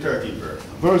 jump to 13 verse.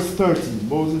 Verse 13,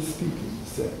 Moses speaking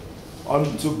said,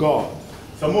 unto God.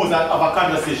 So Moses have a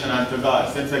conversation unto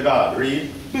God, said to God,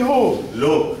 read. Behold,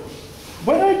 look,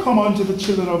 when I come unto the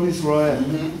children of Israel,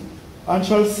 and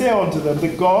shall say unto them, the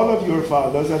God of your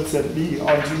fathers hath sent me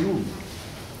unto you.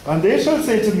 And they shall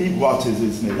say to me, what is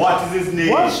his name? What is his name?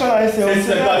 What shall I say unto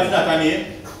them? God is not a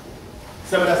name.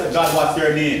 Somebody said, God, what's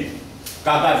your name?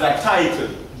 God, God's a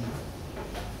title.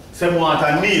 Someone want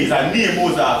a name. It's a name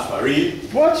Moses asked for.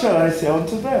 Read. What shall I say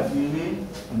unto them?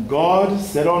 And God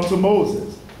said unto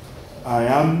Moses, I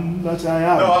am that I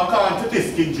am. No, according to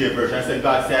this King James version, I said,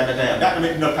 God said that I am. That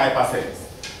makes no type of sense.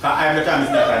 Because I am that I am is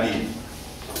not a name.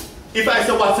 If I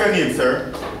say, what's your name,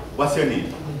 sir? What's your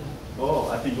name? Oh,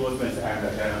 I think you was going to say, I am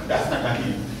that I am. That's not a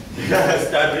name. You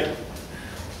understand it?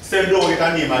 Say, don't get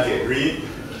a name again. Read.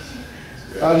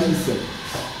 And he said,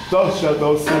 thus shalt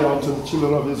thou say unto the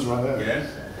children of Israel,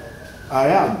 Yes. I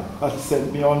am hath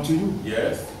sent me unto you.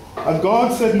 Yes. And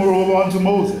God said moreover unto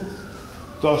Moses,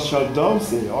 thus shalt thou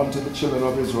say unto the children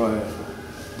of Israel,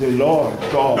 the Lord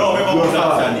God. No, remember your Moses asked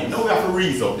Father. your name. No, we have to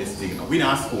read up this thing. We're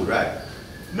not school, right?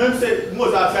 No, say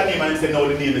Moses asked your name and he said, no,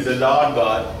 the name is the Lord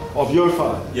God. Of your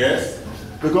father. Yes.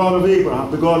 The God of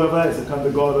Abraham, the God of Isaac, and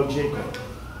the God of Jacob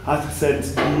hath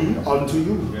sent me unto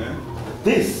you. Yeah.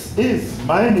 This is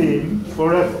my name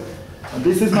forever. And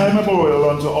this is my memorial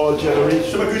unto all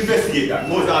generations. So we can investigate that.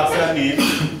 Moses asked your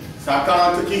name. So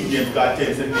according to King James, God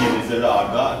tells his name is the Lord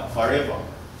God forever.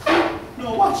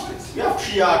 No, watch this. We have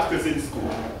 3 articles in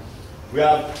school. We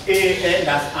have A-N,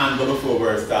 that's and go before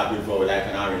word start with vowel like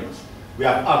an orange. We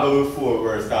have A go before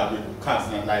word start with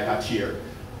consonant like a chair.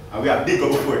 And we have D go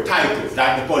before titles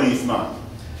like the policeman.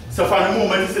 So from the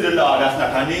moment you see the Lord, that's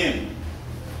not a name.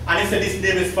 And he said this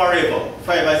name is forever.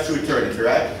 Forever is through eternity,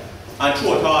 right? And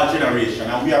throughout our generation.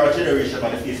 And we are a generation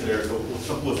on the face of the earth, so we're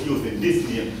supposed to use this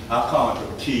name account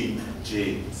of King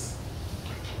James.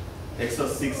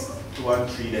 Exodus 6, 2 and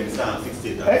 3, then Psalm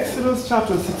 16. Exodus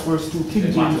chapter 6, verse 2,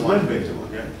 King James read.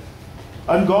 Yeah.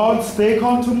 And God spake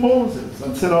unto Moses,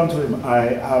 and said unto him,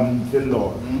 I am the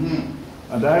Lord.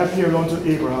 And I appeared unto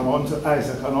Abraham, unto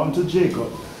Isaac, and unto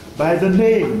Jacob, by the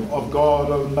name of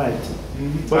God Almighty.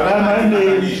 But by my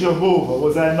name Jehovah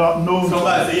was I not known.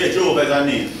 Somebody say, yeah, Jehovah is a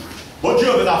name. But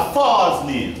Jehovah is a false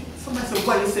name. Somebody say,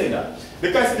 why you say that?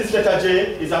 Because this letter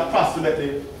J is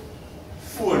approximately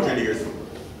 400 years old.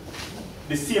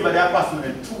 The same as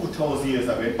approximately 2,000 years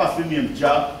ago. It passed the name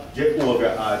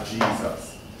Jehovah or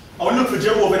Jesus. I will look for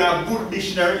Jehovah in a good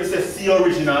dictionary. It says, see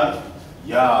original,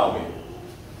 Yahweh.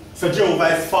 So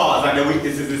Jehovah is false and the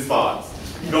witnesses is false.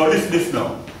 Now listen this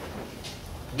now.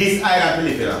 This island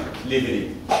we live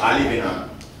in.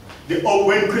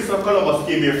 When Christopher Columbus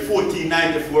came here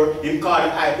 1494, him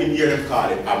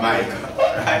called it America,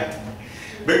 right?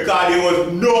 Because there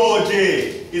was no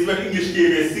J. It's when English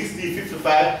came here in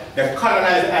 1655, they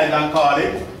colonized the island and called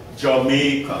it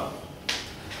Jamaica.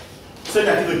 So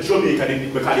that even Jamaica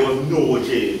didn't, because there was no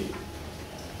J.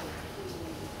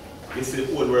 You see,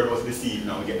 the old word was deceived.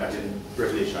 Now we get that in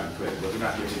Revelation 12, but we're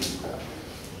not getting into that.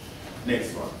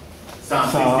 Next one.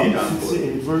 Psalm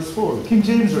 68, verse 4. King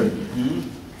James read.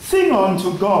 Sing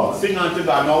unto God. Sing unto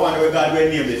God. No wonder where God will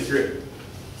name this trip.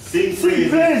 Sing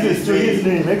praises to his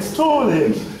name. Extol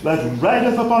him that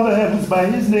rideth upon the heavens by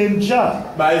his name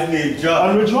Jah. By his name Jah.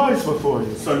 And rejoice before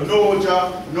him. So no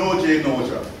Jah, no J, no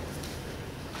Jah.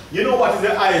 You know what is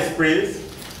the highest praise?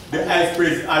 The highest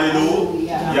praise is hallelujah.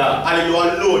 Yeah.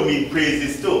 Hallelujah alone means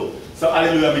praises too. So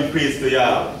hallelujah means praise to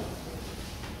Yah.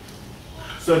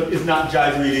 So it's not Jah,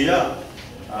 it's really Yah.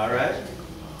 Alright?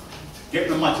 Get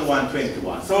the match of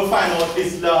 121. So we'll find out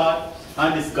this Lord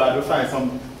and this God. We'll find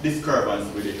some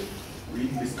discrepancy with it.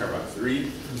 Read discrepancy.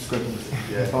 Read. Discrepancy.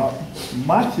 Yeah.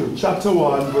 Matthew chapter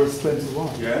 1, verse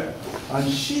 21. Yeah. And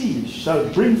she shall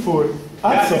bring forth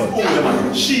a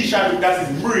son. She shall, that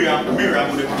is Miriam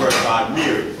with the word called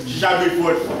Mary. She shall bring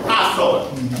forth a son.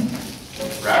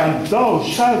 Right? And thou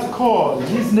shalt call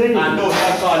his name. And thou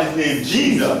shalt call his name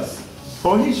Jesus.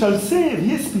 For he shall save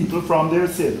his people from their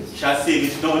sins. Shall save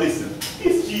it. No, listen.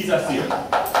 It's Jesus here.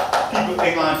 People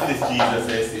hang on to this Jesus,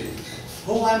 they say.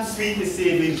 Oh, I'm sweet is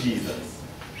saving Jesus.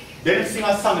 Then you sing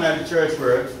a song in the church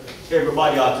where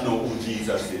everybody ought to know who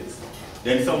Jesus is.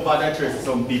 Then some part of the church,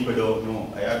 some people don't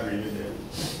know. I agree with them.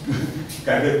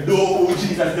 Because they know who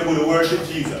Jesus is, they will worship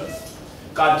Jesus.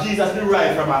 Because Jesus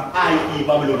derived from an I.E.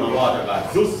 Babylon and water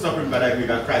God. Zeus is suffering by the Greek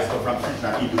and Christ come from Christian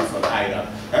and Hebrew son idol.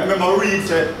 I remember Reed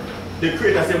said, the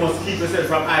creator said must keep yourself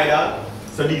from idol.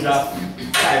 So these are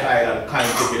 5 idols kind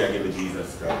of together give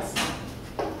Jesus Christ.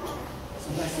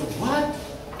 Somebody said, what?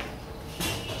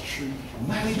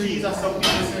 Marry Jesus, some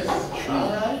people say.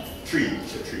 Alright. Tree,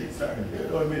 sorry.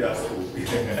 Don't be that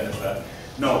stupid.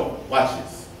 No, watch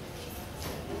this.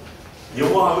 You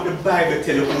want with the Bible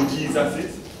tell you who Jesus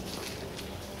is?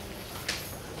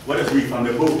 What does read from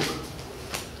the book?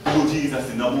 Who Jesus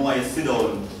is? No more you sit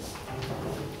down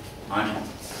and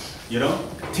you know,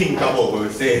 think about what we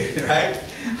say, right?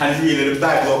 And it's really the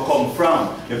Bible come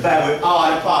from. The Bible, all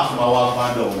the pastors walk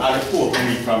on down, all the Pope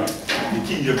read from it. The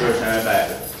King James Version of the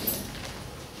Bible.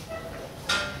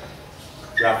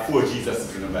 There are 4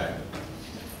 Jesuses in the Bible.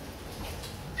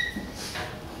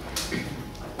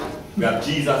 We have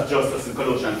Jesus Justice in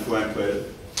Colossians 4 and 12.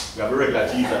 We have a regular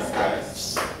Jesus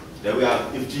Christ. Then we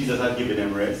have, if Jesus had given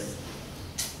them rest.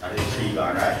 That is 3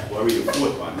 gone, right? We'll read the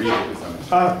 4th one. Read it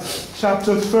with Acts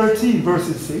chapter 13,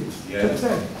 verses 6 to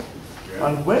 10. Yeah.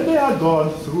 And when they had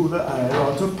gone through the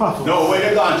island to Paphos. No, when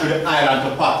they gone through the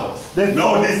island to Paphos.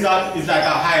 No, this is like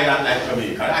a island like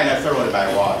Jamaica. The island surrounded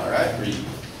by water, right? Read.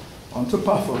 Unto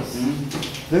Paphos.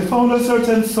 They found a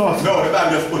certain sorcerer. No, the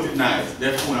Bible just put it nice.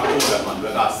 They found an older man.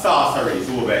 They got sorceries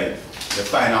over there. They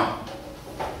find out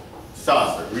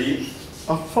sorcery. Read.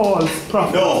 A false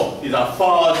prophet. No, he's a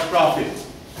false prophet.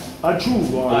 A Jew.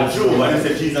 A Jew. When they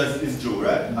say Jesus is Jew,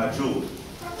 right? A Jew.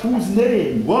 Whose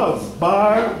name was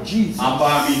Bar Jesus. And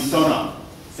Bar means son of.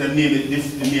 So the name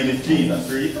is Jesus.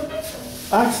 Read.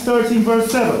 Acts 13,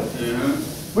 verse 7.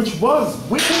 Which was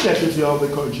with the deputy of the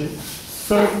country,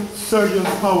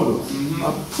 Sergius Paulus,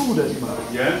 a prudent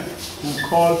man, who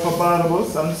called for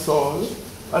Barnabas and Saul,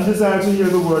 and desire to hear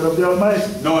the word of the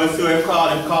Almighty. No, so him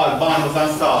called Barnabas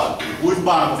and Saul. Who is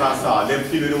Barnabas and Saul? Them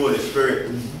filled with the Holy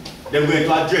Spirit. They're going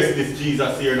to address this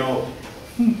Jesus here now.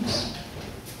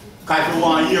 Because if you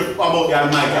want to hear about the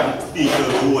Almighty, you have to speak to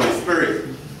the Holy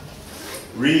Spirit.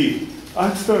 Read.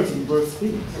 Acts 13, verse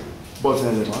 8. But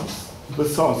Elymas, the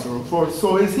sorcerer, for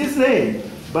so is his name,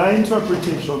 by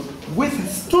interpretation,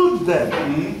 withstood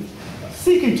them,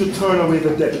 seeking to turn away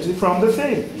the deputy from the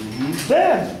faith.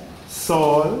 Then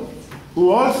Saul,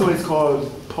 who also is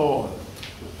called Paul,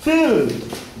 filled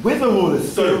with the Holy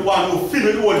Spirit. So the one who filled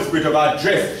with the Holy Spirit have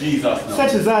addressed Jesus now.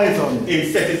 Set his eyes on him.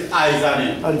 He set his eyes on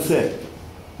him. And said,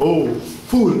 "Oh,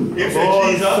 fool He of said, all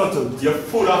Jesus, subtlety." you're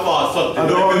full of all subtlety. And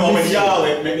Don't all remember when mystery.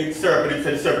 Yahweh made the serpent, he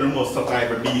said the serpent must suck like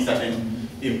a beast and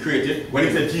him created. When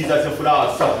he said, Jesus, you're full of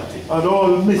all subtlety. And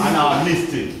all mystery. And all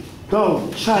mystery.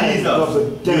 Thou child of the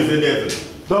Jesus, you're the devil. devil.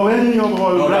 Thou enemy of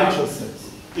all No, that- righteousness.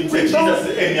 He said, Jesus is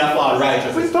the enemy of all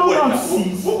righteousness. We don't Wait, want now,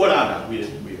 cease. what on that? Wait.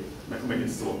 Make it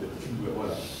so. Wait, hold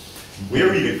on. Where are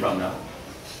you reading from now?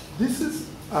 This is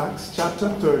Acts chapter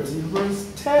 13,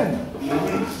 verse 10.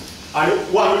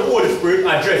 And one with the Holy Spirit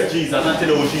address Jesus and tell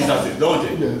you who Jesus is, don't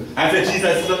it? Yeah. And say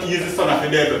Jesus is the son of the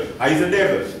devil. And he's the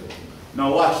devil.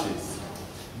 Now watch this.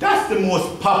 That's the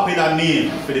most popular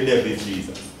name for the devil is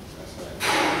Jesus.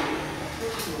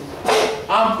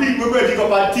 And people break up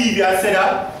on TV and say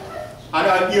that. And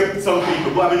I hear some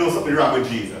people, but I know something wrong with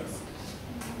Jesus.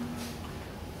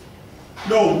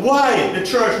 Now why the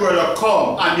church world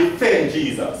come and defend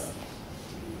Jesus?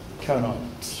 Cannot.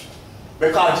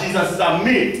 Because Jesus is a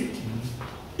myth.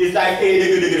 It's like, hey,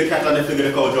 they get the cat and they figure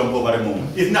the cow jump over the moon.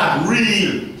 It's not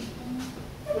real.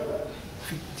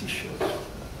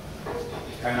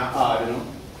 Kind of hard, you know.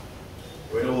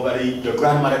 When your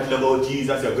grandmother tell about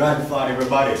Jesus, your grandfather,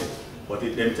 everybody. But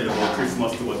it them tell about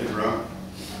Christmas too, but it's wrong.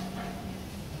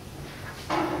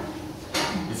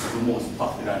 This is the most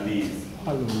popular name.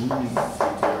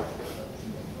 Hallelujah.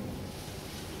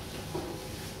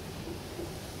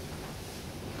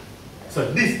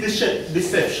 So this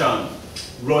deception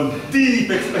run deep,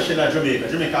 especially in Jamaica.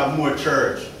 Jamaica have more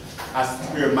church a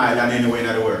square mile than anywhere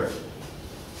in the world.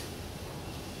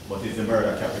 But it's the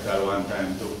murder capital one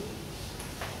time too.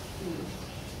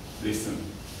 Listen.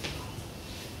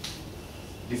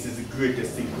 This is the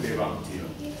greatest thing could ever happen to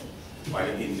you while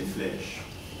you're in the flesh.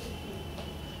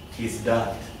 Is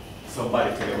that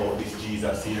somebody tell about this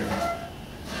Jesus here,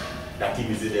 that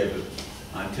him is the devil,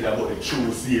 and tell about the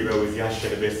true Savior who is Yahshua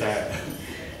the Messiah.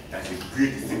 That's the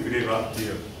greatest thing could ever happen to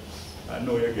you. I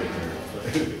know you're getting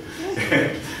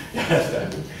there.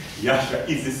 Yahshua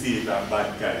is the Savior of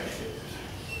mankind.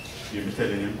 You be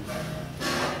telling him?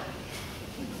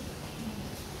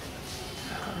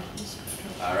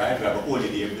 Alright, we have a holy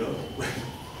name though.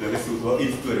 Let's see what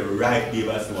is the right name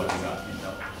as to what is happening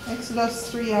now.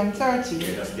 Exodus 3 and 30.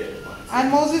 Yeah, just get it.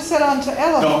 And Moses said unto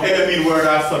Elohim, Now, Elohim word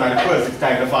our son, and the first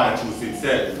time the Father chose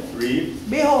himself. Read.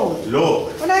 Behold,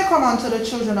 Look. when I come unto the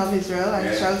children of Israel,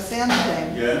 and shall say unto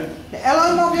them, Yeah. The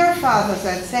Elohim of your fathers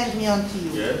hath sent me unto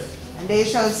you. Yes. And they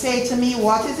shall say to me,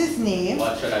 What is his name?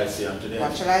 What shall I say unto them?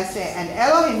 What shall I say? And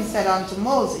Elohim said unto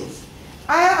Moses,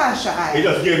 I am Ashai. He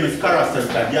just gave him his character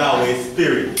that Yahweh is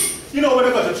spirit. You know, when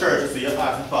you go to church, you see, you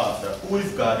ask the pastor, who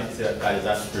is God? He said, God is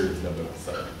a spirit, my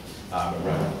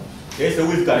brother. They say,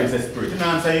 who is God? He says, spirit. You don't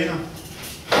answer, you know.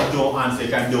 You don't answer, you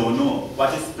can don't know.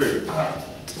 What is spirit?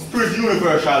 Spirit is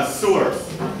universal source.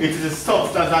 It is a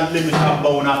substance and limit and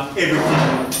bound of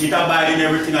everything. It abides in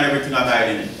everything and everything abides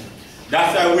in it.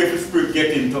 That's how the spirit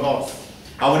get into us.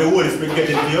 And when the Holy Spirit get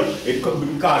into you, it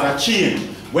could cause a change.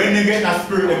 When they get that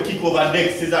spirit, they kick over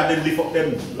dexes and they lift up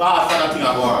them last other thing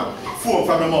I want. Foam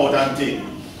from the mouth and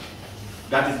thing.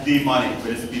 That is demonic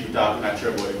when you see people talking at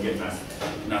church about them getting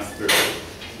that spirit.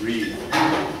 Read.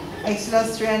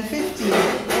 Exodus 3 and 15,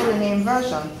 Holy Name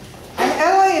Version. And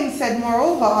Elohim said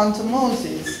moreover unto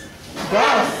Moses,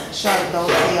 Thus shalt thou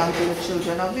say unto the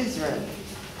children of Israel,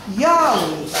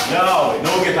 Yahweh. Yahweh.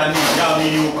 No get a name. Yahweh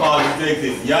you call it to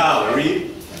exist. Yahweh. Read.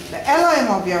 The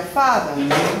Elohim of your father,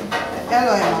 the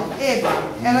Elohim of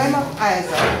Abraham, Elohim of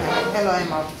Isaac, and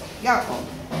Elohim of Jacob,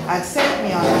 has sent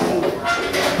me unto you.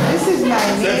 This is my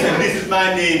name. This is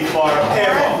my name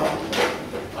forever.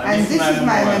 And this is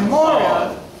my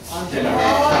memorial unto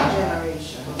all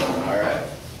generations. Alright.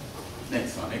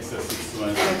 Next one. Exodus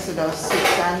 6:1. Exodus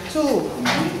 6 and 2.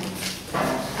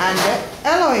 And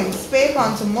Elohim spake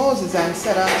unto Moses and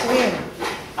said unto him,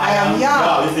 I am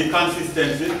Yahweh. This is the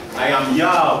consistency. I am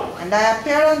Yahweh. And I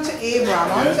appeared unto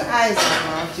Abraham, unto Isaac,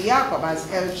 and unto Jacob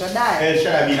as El Shaddai. El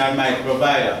Shaddai being Almighty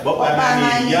provider. But But by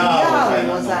my name Yahweh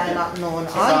was I not known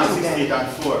unto them. Psalm 68 and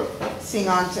 4. Sing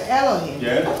unto Elohim.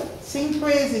 Yes. Sing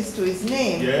praises to his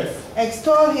name. Yes.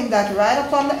 Extol him that ride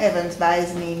upon the heavens by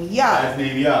his name Yah. By his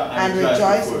name, yeah. And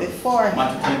rejoice before him.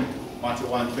 Matthew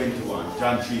 1:21,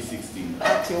 John 3:16.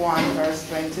 Matthew 1 verse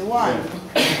 21.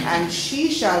 Yeah. And she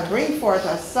shall bring forth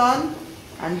a son,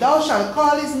 and thou shalt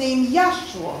call his name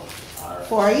Yahshua, Right.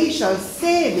 for he shall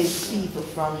save his people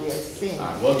from their sins.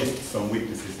 Alright, we'll get some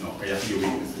witnesses now, because you have to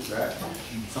be witnesses, right?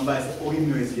 Somebody said, oh, he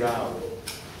knows Yahweh.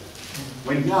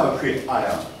 When Yahweh created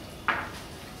Adam,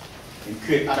 he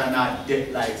created Adam in a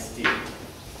death-like state.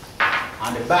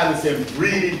 And the Bible says,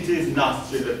 breathe into his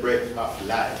nostrils the breath of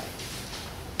life.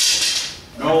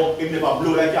 Now, if never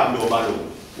blow like you blow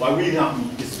balloon, what really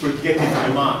happens is to get into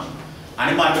the man.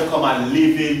 And the man become a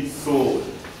living soul.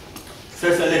 So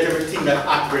let everything that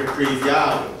act breath praise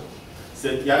Yahweh.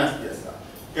 So, you understand? Yes, sir.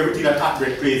 Everything that act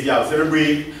breath praise Yahweh. So they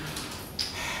breathe.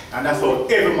 And that's how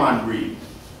every man breathe.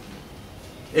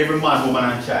 Every man, woman,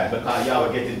 and child, because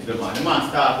Yahweh get into the man. The man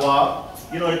start walk.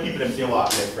 You know the people them say walk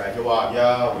left, right? You walk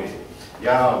Yahweh,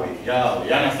 Yahweh, Yahweh.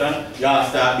 You understand? Yahweh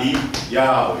start beat,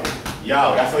 Yahweh,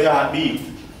 Yahweh. That's how Yahweh beat.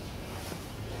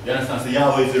 You understand? So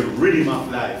Yahweh is the rhythm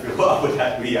of life. You walk with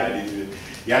that way, you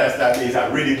understand? There's a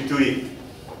rhythm to it.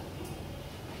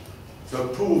 So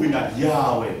proving that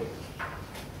Yahweh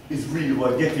is really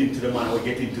what getting to the man, what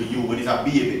getting to you when he's a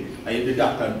baby. And the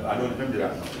doctor, I don't remember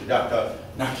that now. The doctor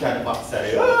knock you on the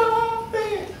backside.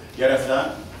 You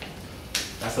understand?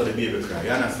 That's how the baby cry. You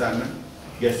understand me?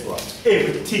 Guess what?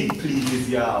 Everything pleases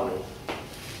Yahweh.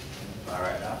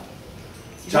 Alright, huh?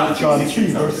 John 3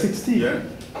 verse 16. Yeah?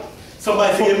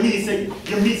 Somebody say, you mean say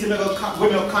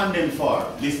when you're condemned for.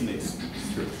 Listen to this.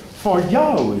 For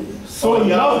Yahweh so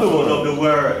loved the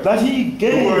world, that he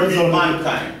gave the world his in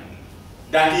mankind.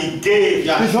 That he gave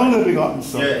his only begotten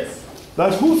Son. Yes.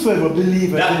 That whosoever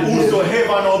believeth that in whosoever him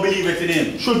now believeth in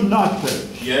him should not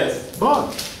perish, yes,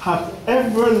 but have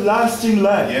everlasting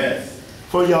life. Yes.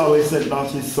 For Yahweh sent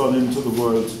not his Son into the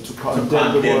world to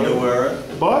condemn the world,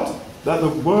 but that the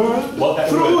world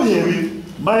through him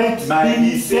might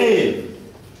be saved.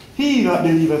 He that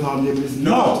believeth on him is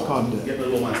not condemned. Get the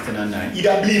Romans 10:9. He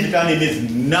that believeth on him is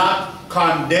not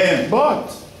condemned. But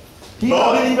he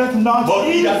that believeth not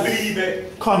he is that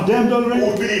believeth condemned already.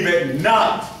 Who believeth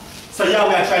not. So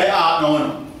Yahweh try the heart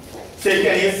now. Say,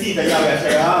 can you see that Yahweh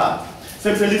try the heart? So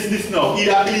listen now. He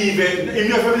that believeth, if you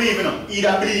never believe in him, he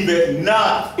that believeth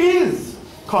not is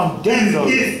condemned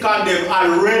already. He is condemned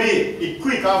already. It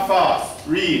quick and fast.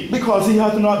 Read. Because he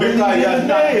hath not believed in the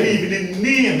name. In the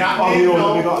name, not of the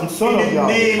only begotten Son of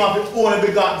Yahweh. In the name of the only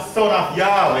begotten Son of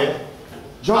Yahweh.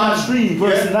 John 3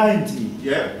 verse 90.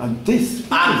 Yeah. And this is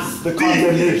the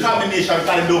condemnation. This is the condemnation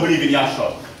because they don't believe in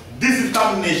Yahshua. This is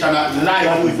condemnation that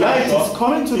light with light is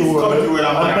coming to the world,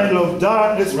 and men love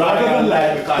darkness rather than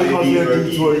light because their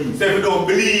deeds were evil. So if you don't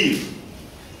believe,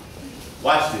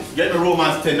 watch this. Get the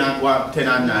Romans 10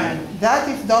 and 9. That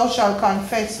if thou shalt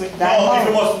confess with thy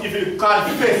mouth. If you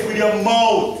confess with your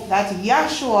mouth. That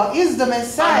Yahshua is the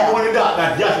Messiah. And only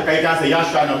that Yahshua, because you can say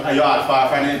Yahshua and your heart far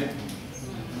from him.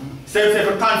 So if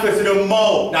you confess with your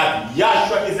mouth that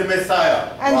Yahshua is the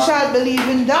Messiah. And shall believe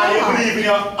in thy heart. And you believe in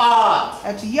your heart.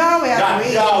 That Yahweh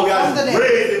has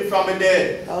raised him from the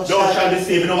dead. Thou shalt be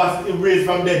saved. You know what's raised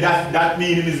from the dead? That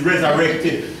means he is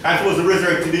resurrected. And he was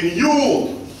resurrected in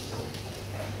you.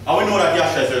 And we know that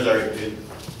Yahshua is resurrected.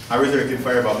 And resurrected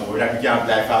forevermore. That we can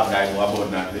have life more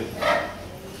abundantly.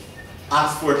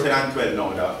 Acts 4:10 and 12 now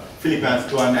that. Philippians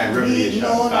 2 and 9, Revelation. Be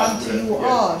known unto you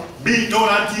all. Be known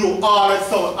unto you all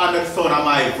and the sound of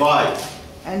my voice.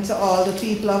 And to all the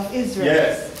people of Israel.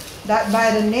 Yes. That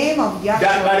by the name of Yahshua.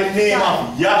 That by the name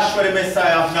of Yahshua the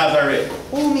Messiah of Nazareth.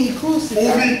 Whom he crucified.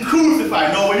 Whom he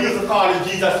crucified. Now when you used to call him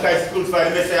Jesus Christ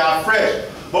crucified the Messiah afresh.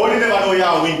 But when you never know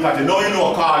Yahweh wink at him, now you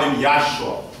know call him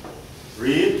Yahshua.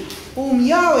 Read. Whom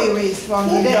Yahweh raised from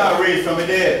the dead. Whom Yahweh raised from the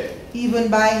dead. Even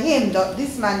by him doth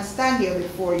this man stand here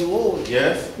before you all.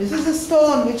 Yes. This is the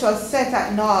stone which was set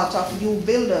at naught of you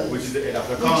builders. Which is the head of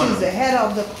the corner. Which is the head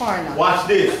of the corner. Watch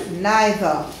this.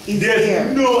 Neither is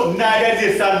there. Neither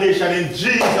is salvation in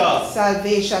Jesus.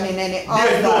 Salvation in any other.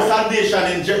 There's no salvation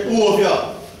in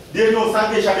Jehovah. There's no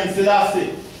salvation in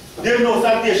Selassie. There's no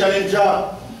salvation in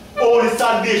Jah. Only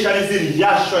salvation is in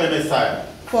Yahshua the Messiah.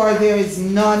 For there is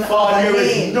none other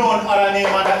name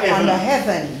under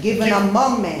heaven given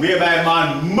among men whereby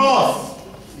man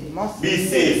must be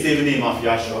saved, save the name of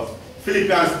Yahshua.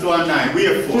 Philippians 2 and 9.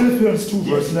 Wherefore? Philippians 2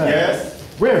 verse 9. Yes.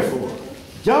 Wherefore?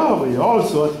 Yahweh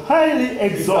also hath highly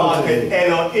exalted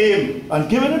Elohim and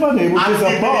given him a name which is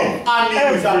above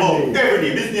every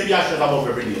name. This name Yahshua is above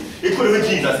every name. It could be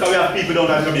Jesus, because we have people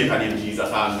down in Jamaica named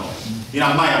Jesus, I know. in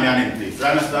Miami and in place. You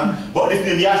understand? But this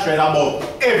name Yahshua is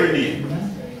about every name.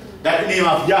 That the name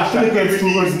of Yahshua, every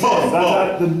knee must bow.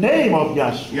 That the name of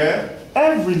Yahshua. Yeah.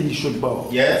 Every knee should bow.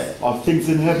 Yes. Of things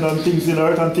in heaven and things in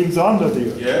earth and things under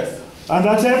the earth. Yes. And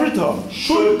that every tongue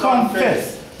should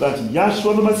confess that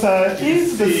Yahshua the Messiah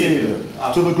is the Savior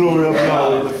to the glory of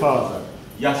Yahweh the Father.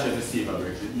 Yahshua is the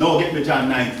Savior. Now get me John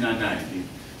 19 and 19.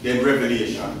 Then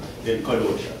Revelation. Then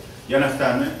Colossians. You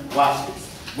understand me? Watch this.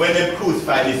 When they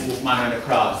crucified this man on the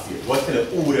cross here, what tell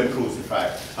them who they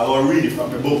crucified? I will read it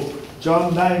from the book.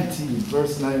 John 19,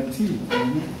 verse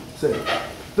 19. Say,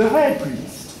 the high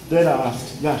priest then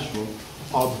asked Yahshua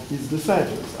of his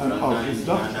disciples and of his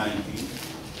doctrine.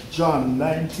 John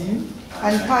 19.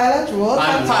 And Pilate wrote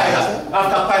and Pilate,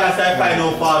 after Pilate said, "Find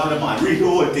no fault in the man." Read the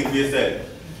whole thing for yourself.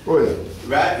 Oh yeah.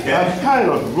 Right? Yeah. And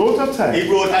Pilate wrote a title. He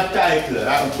wrote a title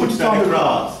and put it on the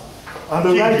cross. And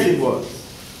the writing was,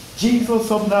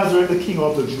 Jesus of Nazareth, the King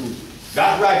of the Jews.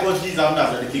 That right was Jesus of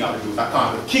Nazareth, the King of the Jews. I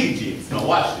can't King James. Now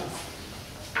watch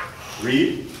this.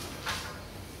 Read.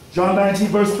 John 19,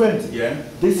 verse 20. Yeah.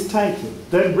 This title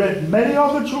then read many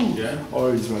of the Jews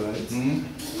or Israelites.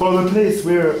 For the place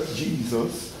where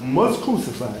Jesus was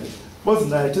crucified was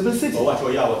nigh to the city. Oh, watch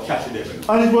what Yahweh catch it there.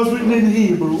 And it was written in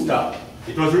Hebrew. Stop.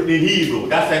 It was written in Hebrew.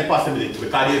 That's an impossibility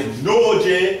because there's no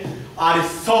J or the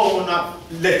sound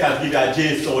of letters give a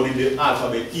J sound in the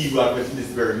alphabet Hebrew alphabet in this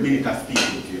very minute of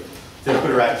speaking to you. So you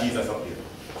could write Jesus up here.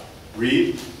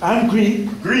 Read. And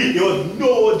Greek. Greek, there was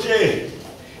no J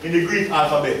in the Greek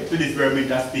alphabet to this very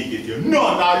minute of speaking to you. None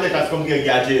of the letters come here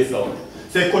get a J sound.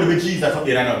 So it could be Jesus up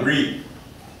here and not Greek.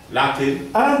 Latin.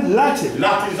 And Latin.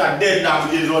 Latin is a dead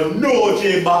language. There was no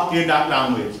J back in that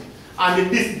language.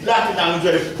 And this Latin language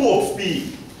where the Pope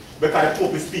speak, because the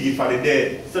Pope is speaking for the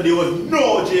dead. So there was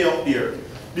no J up there.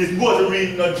 This wasn't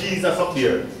reading of Jesus up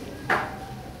there.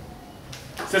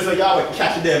 So Yahweh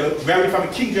catch the devil, very from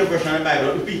the King James Version of the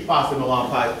Bible, the big pastor don't want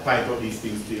to find out these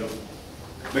things to you.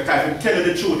 Because if you tell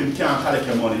you the truth, you can't collect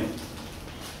your money.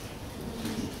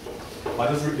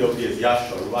 What was written up here is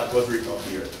Yahshua. What was written up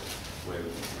here? Well,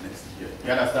 next year.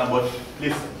 You understand? But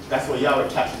listen, that's what Yahweh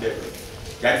catch the devil.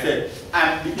 God said,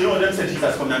 and you know them said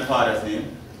Jesus come in Father's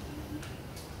name.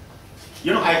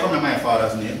 You know I come in my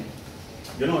Father's name.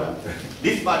 You know that?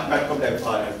 This bad man come in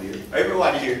Father's name.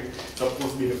 Everybody here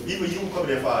supposed to be, even you come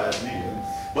in Father's name.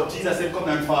 But Jesus said come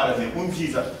in Father's name.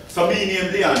 Jesus. So me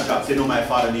name Leon Jack, say no my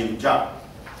father name Jack.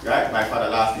 Right? My father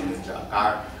last name is Jack.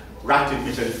 Or Ratchet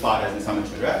Mitchell is father's name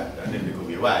cemetery, right? And then they could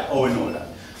be right. Oh, we know that.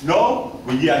 Now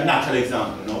we give a natural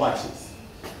example. Now watch this.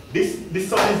 This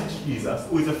son is Jesus,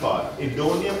 who is the Father. If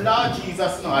don't name Lord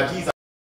Jesus, no, Jesus